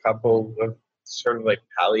gave me a couple of sort of like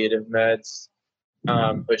palliative meds,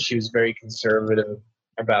 but she was very conservative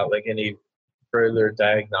about like any further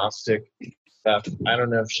diagnostic stuff. I don't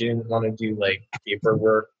know if she didn't want to do like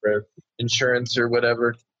paperwork for insurance or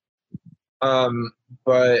whatever.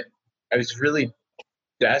 But I was really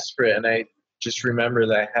desperate, and I just remember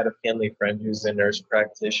that I had a family friend who's a nurse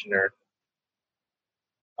practitioner.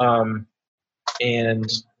 And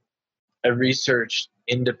I researched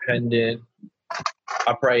independent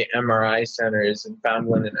upright MRI centers and found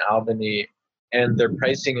one in Albany, and their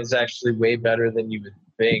pricing is actually way better than you would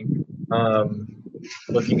think.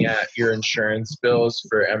 Looking at your insurance bills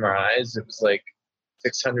for MRIs, it was like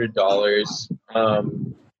 $600.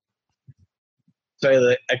 So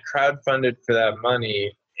I crowdfunded for that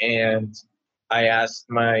money, and I asked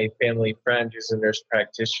my family friend who's a nurse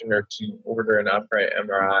practitioner to order an upright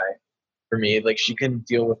MRI for me. Like she couldn't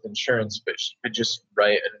deal with insurance, but she could just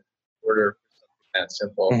write an order for something that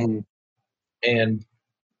simple. And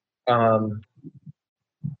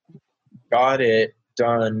got it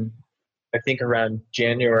done, I think around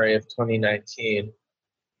January of 2019.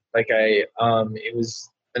 Like it was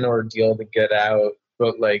an ordeal to get out,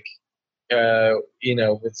 but like,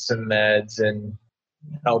 with some meds and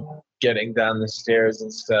help getting down the stairs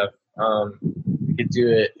and stuff, we could do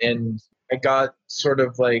it. And I got sort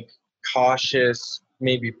of like cautious,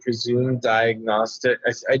 maybe presumed diagnostic.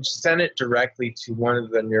 I just sent it directly to one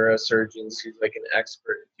of the neurosurgeons who's like an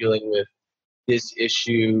expert dealing with this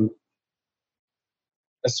issue,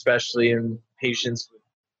 especially in patients with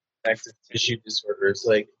connective tissue disorders.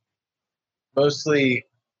 Like mostly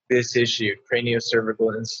this issue,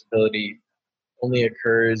 craniocervical instability, only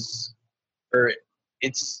occurs, or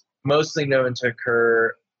it's mostly known to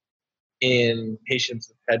occur in patients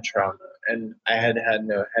with head trauma. And I had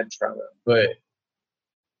no head trauma, but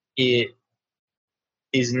it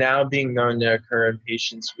is now being known to occur in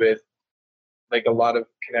patients with like a lot of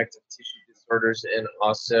connective tissue disorders and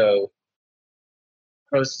also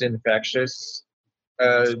post-infectious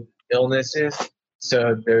illnesses.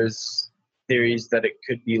 So there's theories that it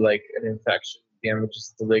could be like an infection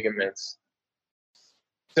damages the ligaments.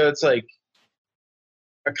 So it's like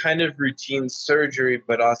a kind of routine surgery,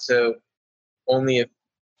 but also only a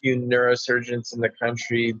few neurosurgeons in the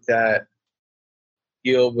country that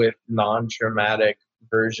deal with non-traumatic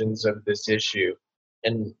versions of this issue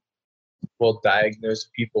and will diagnose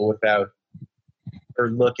people without or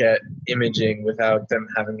look at imaging without them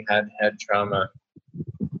having had head trauma.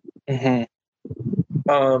 Mm-hmm.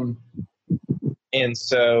 And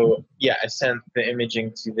so, yeah, I sent the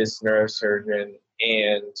imaging to this neurosurgeon,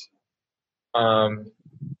 and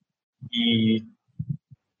he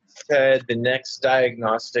said the next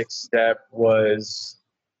diagnostic step was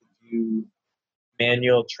to do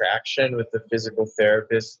manual traction with the physical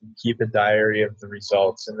therapist and keep a diary of the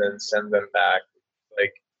results and then send them back.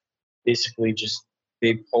 Like, basically just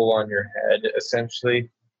they pull on your head, essentially.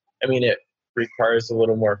 I mean, it requires a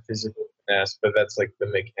little more physical finesse, but that's like the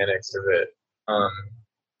mechanics of it.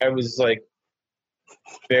 I was like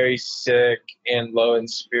very sick and low in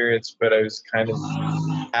spirits, but I was kind of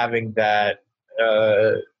having that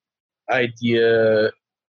idea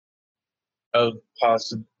of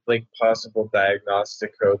possible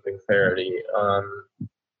diagnostic hope and clarity.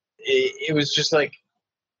 It was just like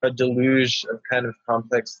a deluge of kind of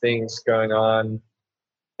complex things going on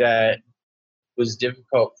that was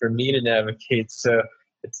difficult for me to navigate. So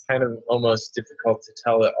it's kind of almost difficult to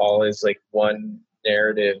tell it all as like one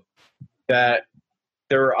narrative. That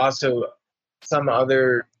there were also some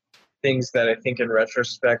other things that I think in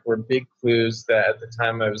retrospect were big clues that at the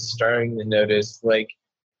time I was starting to notice. Like,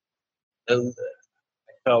 I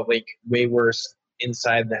felt like way worse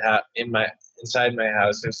inside the house. Inside my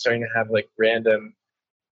house, I was starting to have like random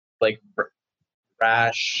like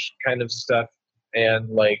rash kind of stuff, and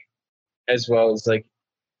like as well as like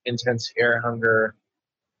intense air hunger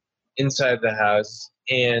inside the house,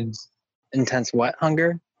 and Intense what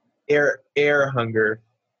hunger? air hunger.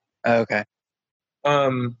 Oh, okay.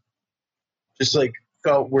 Just like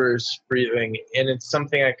felt worse breathing, and it's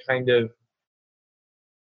something I kind of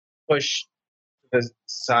pushed to the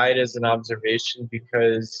side as an observation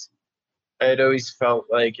because I had always felt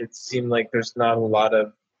like it seemed like there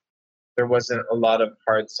wasn't a lot of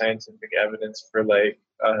hard scientific evidence for like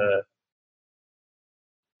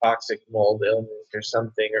toxic mold illness or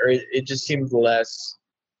something, or it just seemed less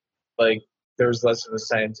like there was less of a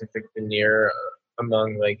scientific veneer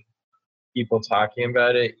among like people talking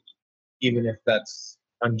about it, even if that's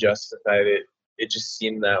unjustified. It just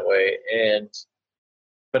seemed that way,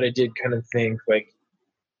 but I did kind of think like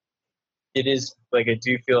it is like I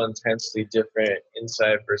do feel intensely different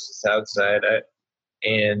inside versus outside.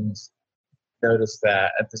 And noticed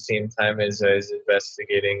that at the same time as I was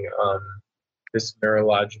investigating this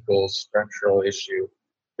neurological structural issue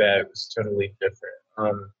that was totally different.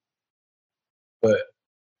 But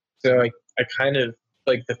so I kind of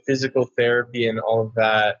like the physical therapy and all of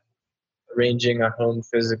that, arranging a home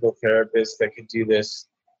physical therapist that could do this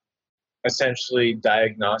essentially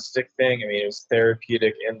diagnostic thing. I mean, it was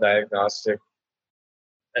therapeutic and diagnostic.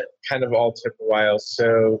 It kind of all took a while.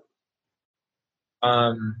 So,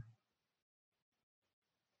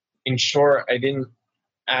 in short, I didn't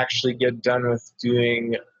actually get done with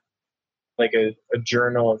doing like a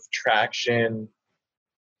journal of traction,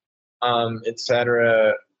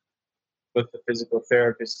 etc., with the physical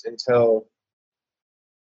therapist until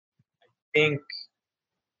I think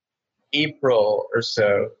April or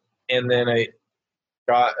so. And then I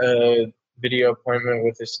got a video appointment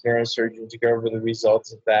with this neurosurgeon to go over the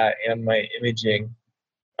results of that and my imaging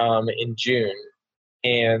in June.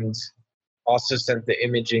 And also sent the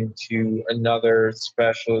imaging to another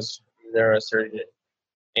specialist neurosurgeon.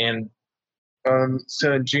 And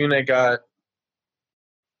so in June, I got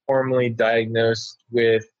formally diagnosed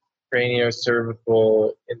with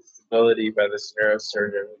craniocervical instability by this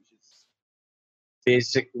neurosurgeon, which is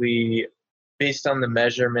basically based on the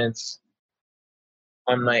measurements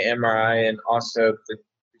on my MRI and also the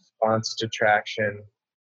response to traction,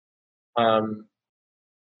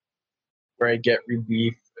 where I get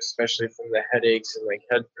relief, especially from the headaches and like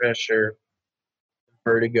head pressure,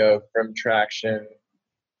 vertigo from traction.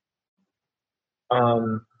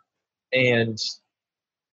 And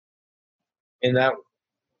that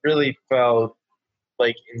really felt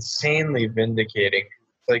like insanely vindicating.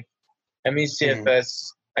 Like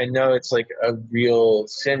ME/CFS, I know it's like a real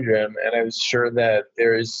syndrome, and I was sure that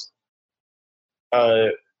there's a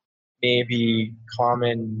maybe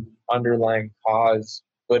common underlying cause,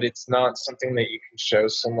 but it's not something that you can show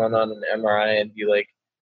someone on an MRI and be like,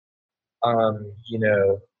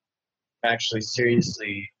 actually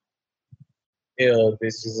seriously ill.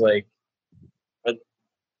 This is like a,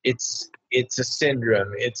 it's a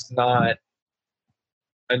syndrome. It's not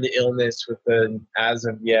an illness with an as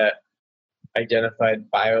of yet identified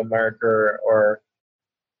biomarker or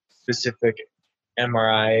specific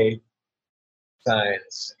MRI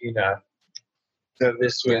signs, you know. So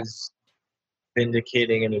this was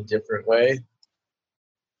vindicating in a different way.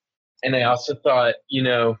 And I also thought, you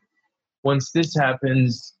know, once this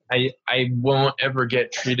happens, I won't ever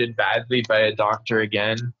get treated badly by a doctor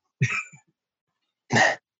again.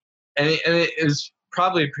 And it was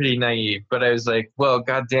probably pretty naive, but I was like, well,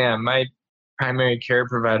 goddamn, my primary care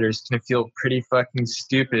provider is going to feel pretty fucking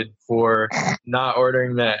stupid for not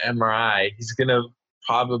ordering that MRI. He's going to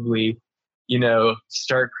probably, you know,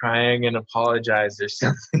 start crying and apologize or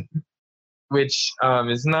something, which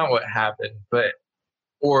is not what happened. But,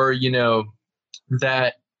 or, you know,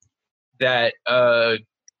 that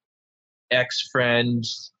ex-friend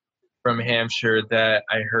from Hampshire that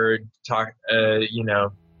I heard talk, you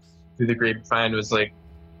know, through the grapevine was like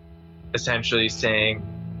essentially saying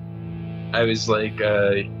I was like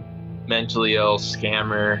a mentally ill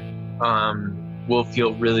scammer, will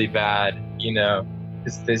feel really bad, you know,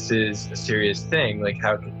 because this is a serious thing. Like,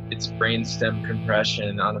 how could it's brainstem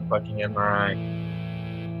compression on a fucking MRI?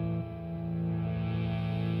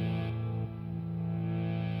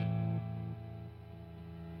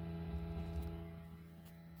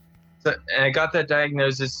 So, and I got that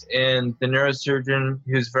diagnosis, and the neurosurgeon,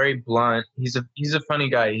 he was very blunt. He's a funny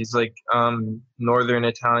guy. He's like Northern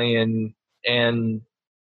Italian, and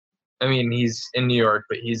I mean he's in New York,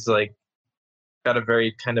 but he's like got a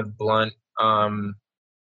very kind of blunt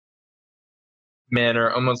manner,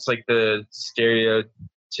 almost like the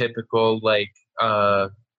stereotypical like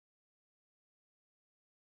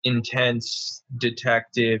intense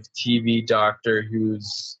detective TV doctor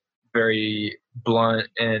who's very blunt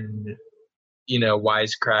and, you know,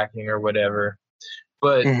 wisecracking or whatever.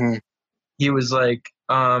 But he was like,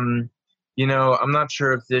 you know, I'm not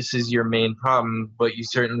sure if this is your main problem, but you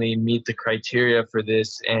certainly meet the criteria for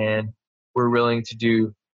this, and we're willing to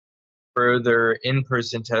do further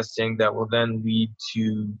in-person testing that will then lead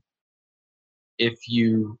to, if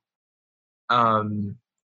you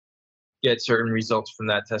get certain results from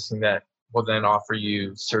that testing, that will then offer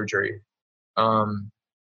you surgery.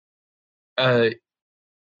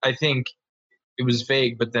 I think it was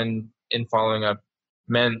vague, but then in following up,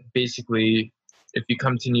 meant basically if you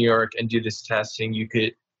come to New York and do this testing, you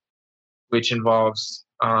could, which involves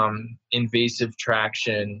invasive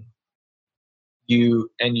traction, you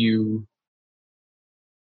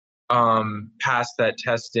pass that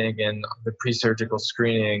testing and the pre-surgical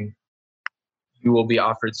screening, you will be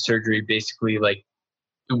offered surgery basically like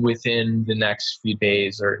within the next few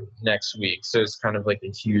days or next week. So it's kind of like a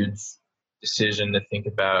huge decision to think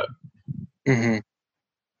about.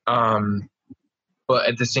 But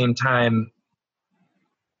at the same time,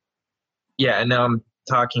 yeah, and now I'm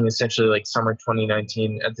talking essentially like summer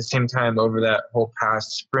 2019. At the same time, over that whole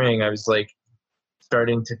past spring, I was like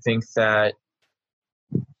starting to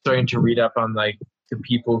read up on like the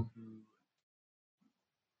people who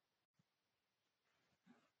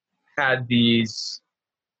had these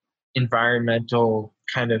environmental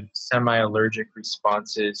kind of semi-allergic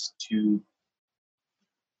responses to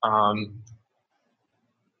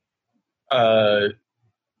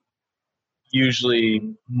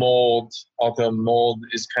usually mold, although mold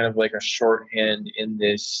is kind of like a shorthand in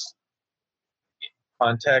this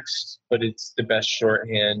context, but it's the best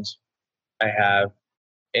shorthand I have.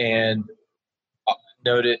 And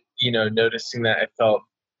noticing that I felt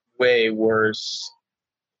way worse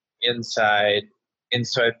inside. And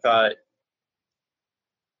so I thought,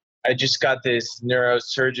 I just got this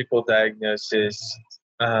neurosurgical diagnosis,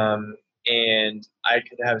 and I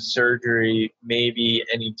could have surgery maybe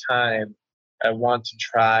anytime. I want to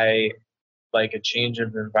try like a change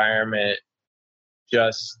of environment,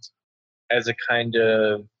 just as a kind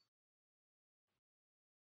of,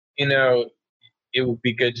 you know, it would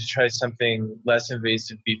be good to try something less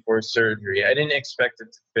invasive before surgery. I didn't expect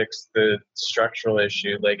it to fix the structural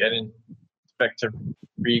issue. Like, I didn't expect to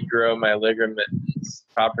regrow my ligaments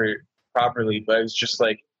properly, but I was just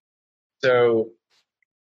like, so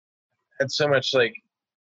had so much like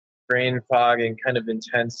brain fog and kind of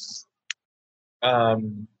intense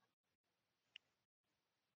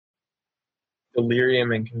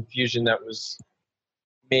delirium and confusion that was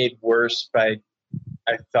made worse by,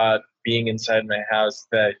 I thought, being inside my house,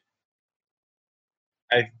 that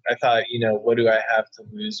I thought, you know, what do I have to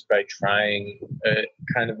lose by trying a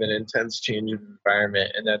kind of an intense change of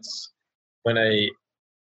environment? And that's when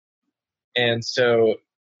and so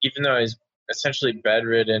even though I was essentially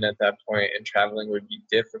bedridden at that point and traveling would be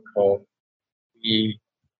difficult, we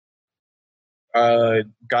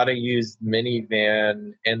got to use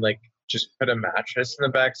minivan and like just put a mattress in the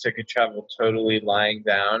back so I could travel totally lying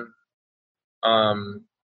down. Um,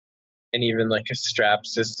 and even like a strap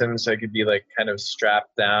system so I could be like kind of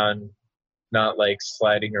strapped down, not like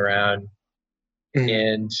sliding around.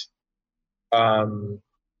 And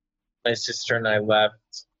my sister and I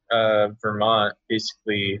left Vermont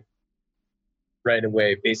basically right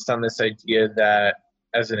away based on this idea that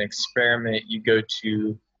as an experiment you go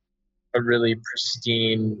to a really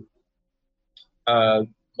pristine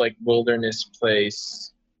like wilderness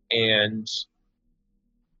place and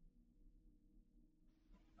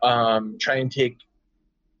try and take,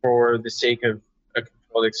 for the sake of a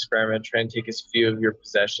controlled experiment, try and take as few of your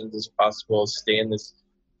possessions as possible, stay in this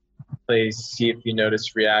place, see if you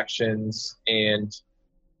notice reactions, and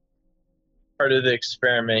part of the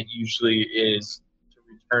experiment usually is to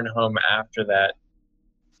return home after that,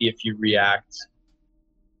 see if you react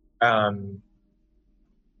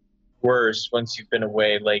worse once you've been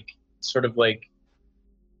away, like sort of like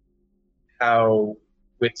how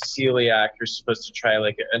with celiac you're supposed to try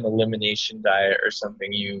like an elimination diet or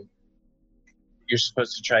something. You're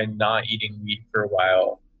supposed to try not eating meat for a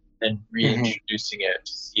while and reintroducing it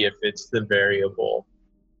to see if it's the variable,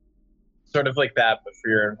 sort of like that but for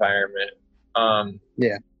your environment.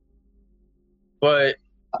 Yeah. But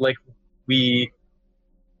like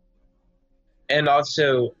and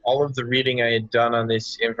also all of the reading I had done on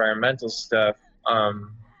this environmental stuff,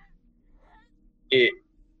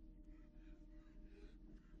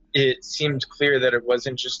 it seemed clear that it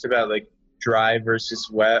wasn't just about like dry versus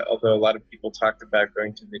wet, although a lot of people talked about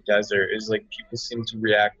going to the desert. Is like people seem to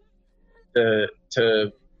react to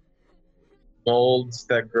molds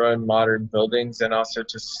that grow in modern buildings and also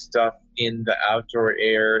to stuff in the outdoor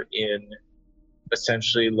air in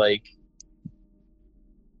essentially like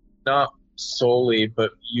not solely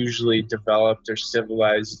but usually developed or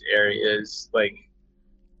civilized areas, like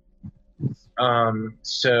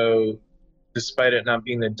so despite it not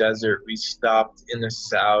being the desert, we stopped in the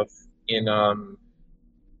south in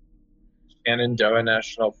Shenandoah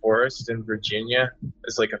National Forest in Virginia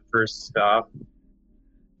as like a first stop.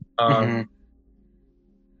 And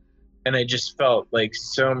I just felt like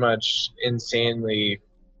so much insanely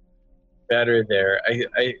better there.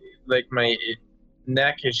 I like my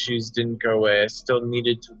neck issues didn't go away. I still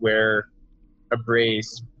needed to wear a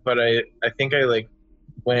brace, but I think I like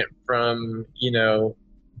went from, you know,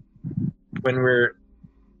 when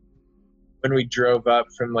we drove up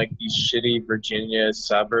from like these shitty Virginia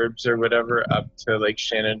suburbs or whatever up to like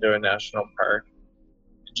Shenandoah National Park,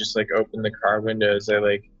 just like opened the car windows, I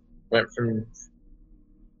like went from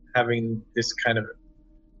having this kind of,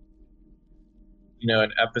 you know,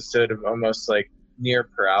 an episode of almost like near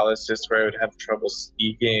paralysis where I would have trouble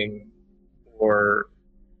speaking or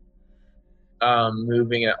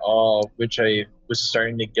moving at all, which I was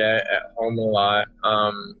starting to get at home a lot.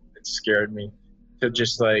 It scared me, to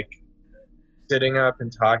just like sitting up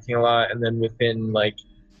and talking a lot, and then within like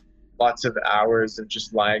lots of hours of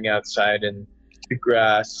just lying outside in the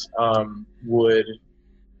grass, would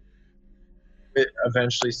it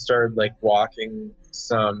eventually started like walking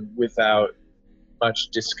some without much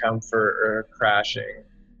discomfort or crashing.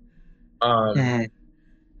 And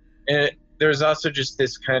there's also just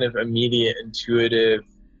this kind of immediate intuitive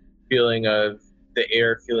feeling of the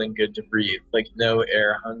air feeling good to breathe, like no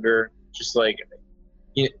air hunger, just like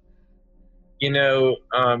you know,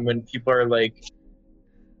 when people are like,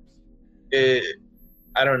 I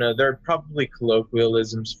don't know, there are probably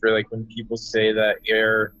colloquialisms for like when people say that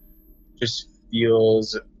air just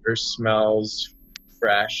feels or smells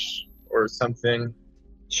fresh or something.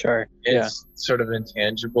 Sure. It's sort of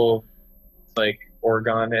intangible, like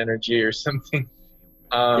orgone energy or something.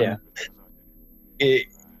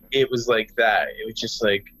 It was like that. It was just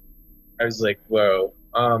like, I was like, whoa.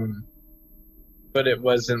 But it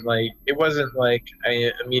wasn't like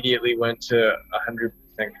I immediately went to 100%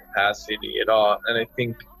 capacity at all. And I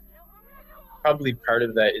think probably part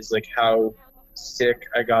of that is like how sick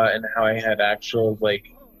I got and how I had actual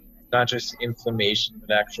like not just inflammation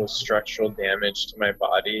but actual structural damage to my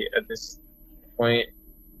body at this point.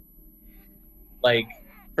 Like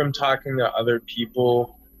from talking to other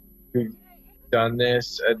people who've done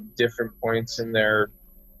this at different points in their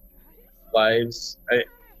lives, I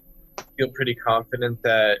feel pretty confident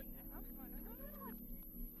that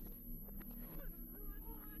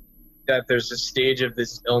there's a stage of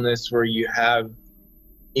this illness where you have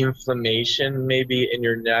inflammation maybe in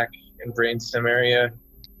your neck and brainstem area,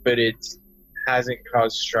 but it hasn't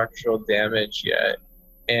caused structural damage yet.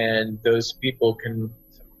 and those people can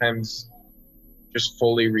sometimes just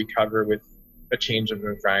fully recover with a change of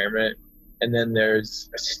environment. And then there's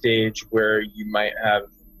a stage where you might have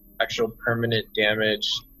actual permanent damage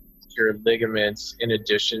to your ligaments in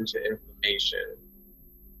addition to inflammation.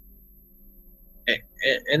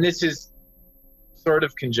 And this is sort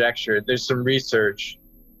of conjecture. There's some research,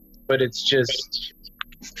 but it's just,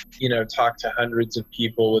 talk to hundreds of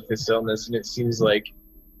people with this illness, and it seems like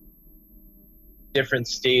different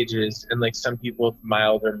stages, and like some people with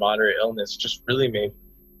mild or moderate illness just really make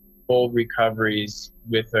full recoveries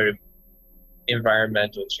with a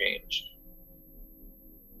environmental change.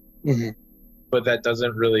 Mm-hmm. But that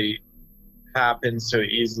doesn't really happen so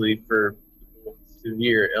easily for people with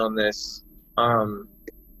severe illness.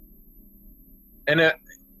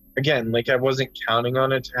 Again, like I wasn't counting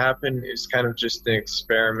on it to happen. It was kind of just an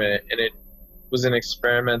experiment, and it was an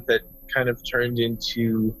experiment that kind of turned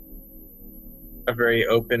into a very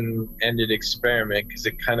open-ended experiment because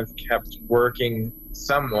it kind of kept working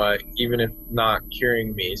somewhat, even if not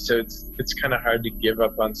curing me. So it's kind of hard to give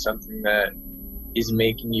up on something that is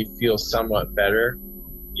making you feel somewhat better,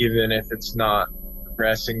 even if it's not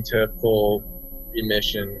progressing to a full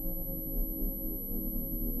remission.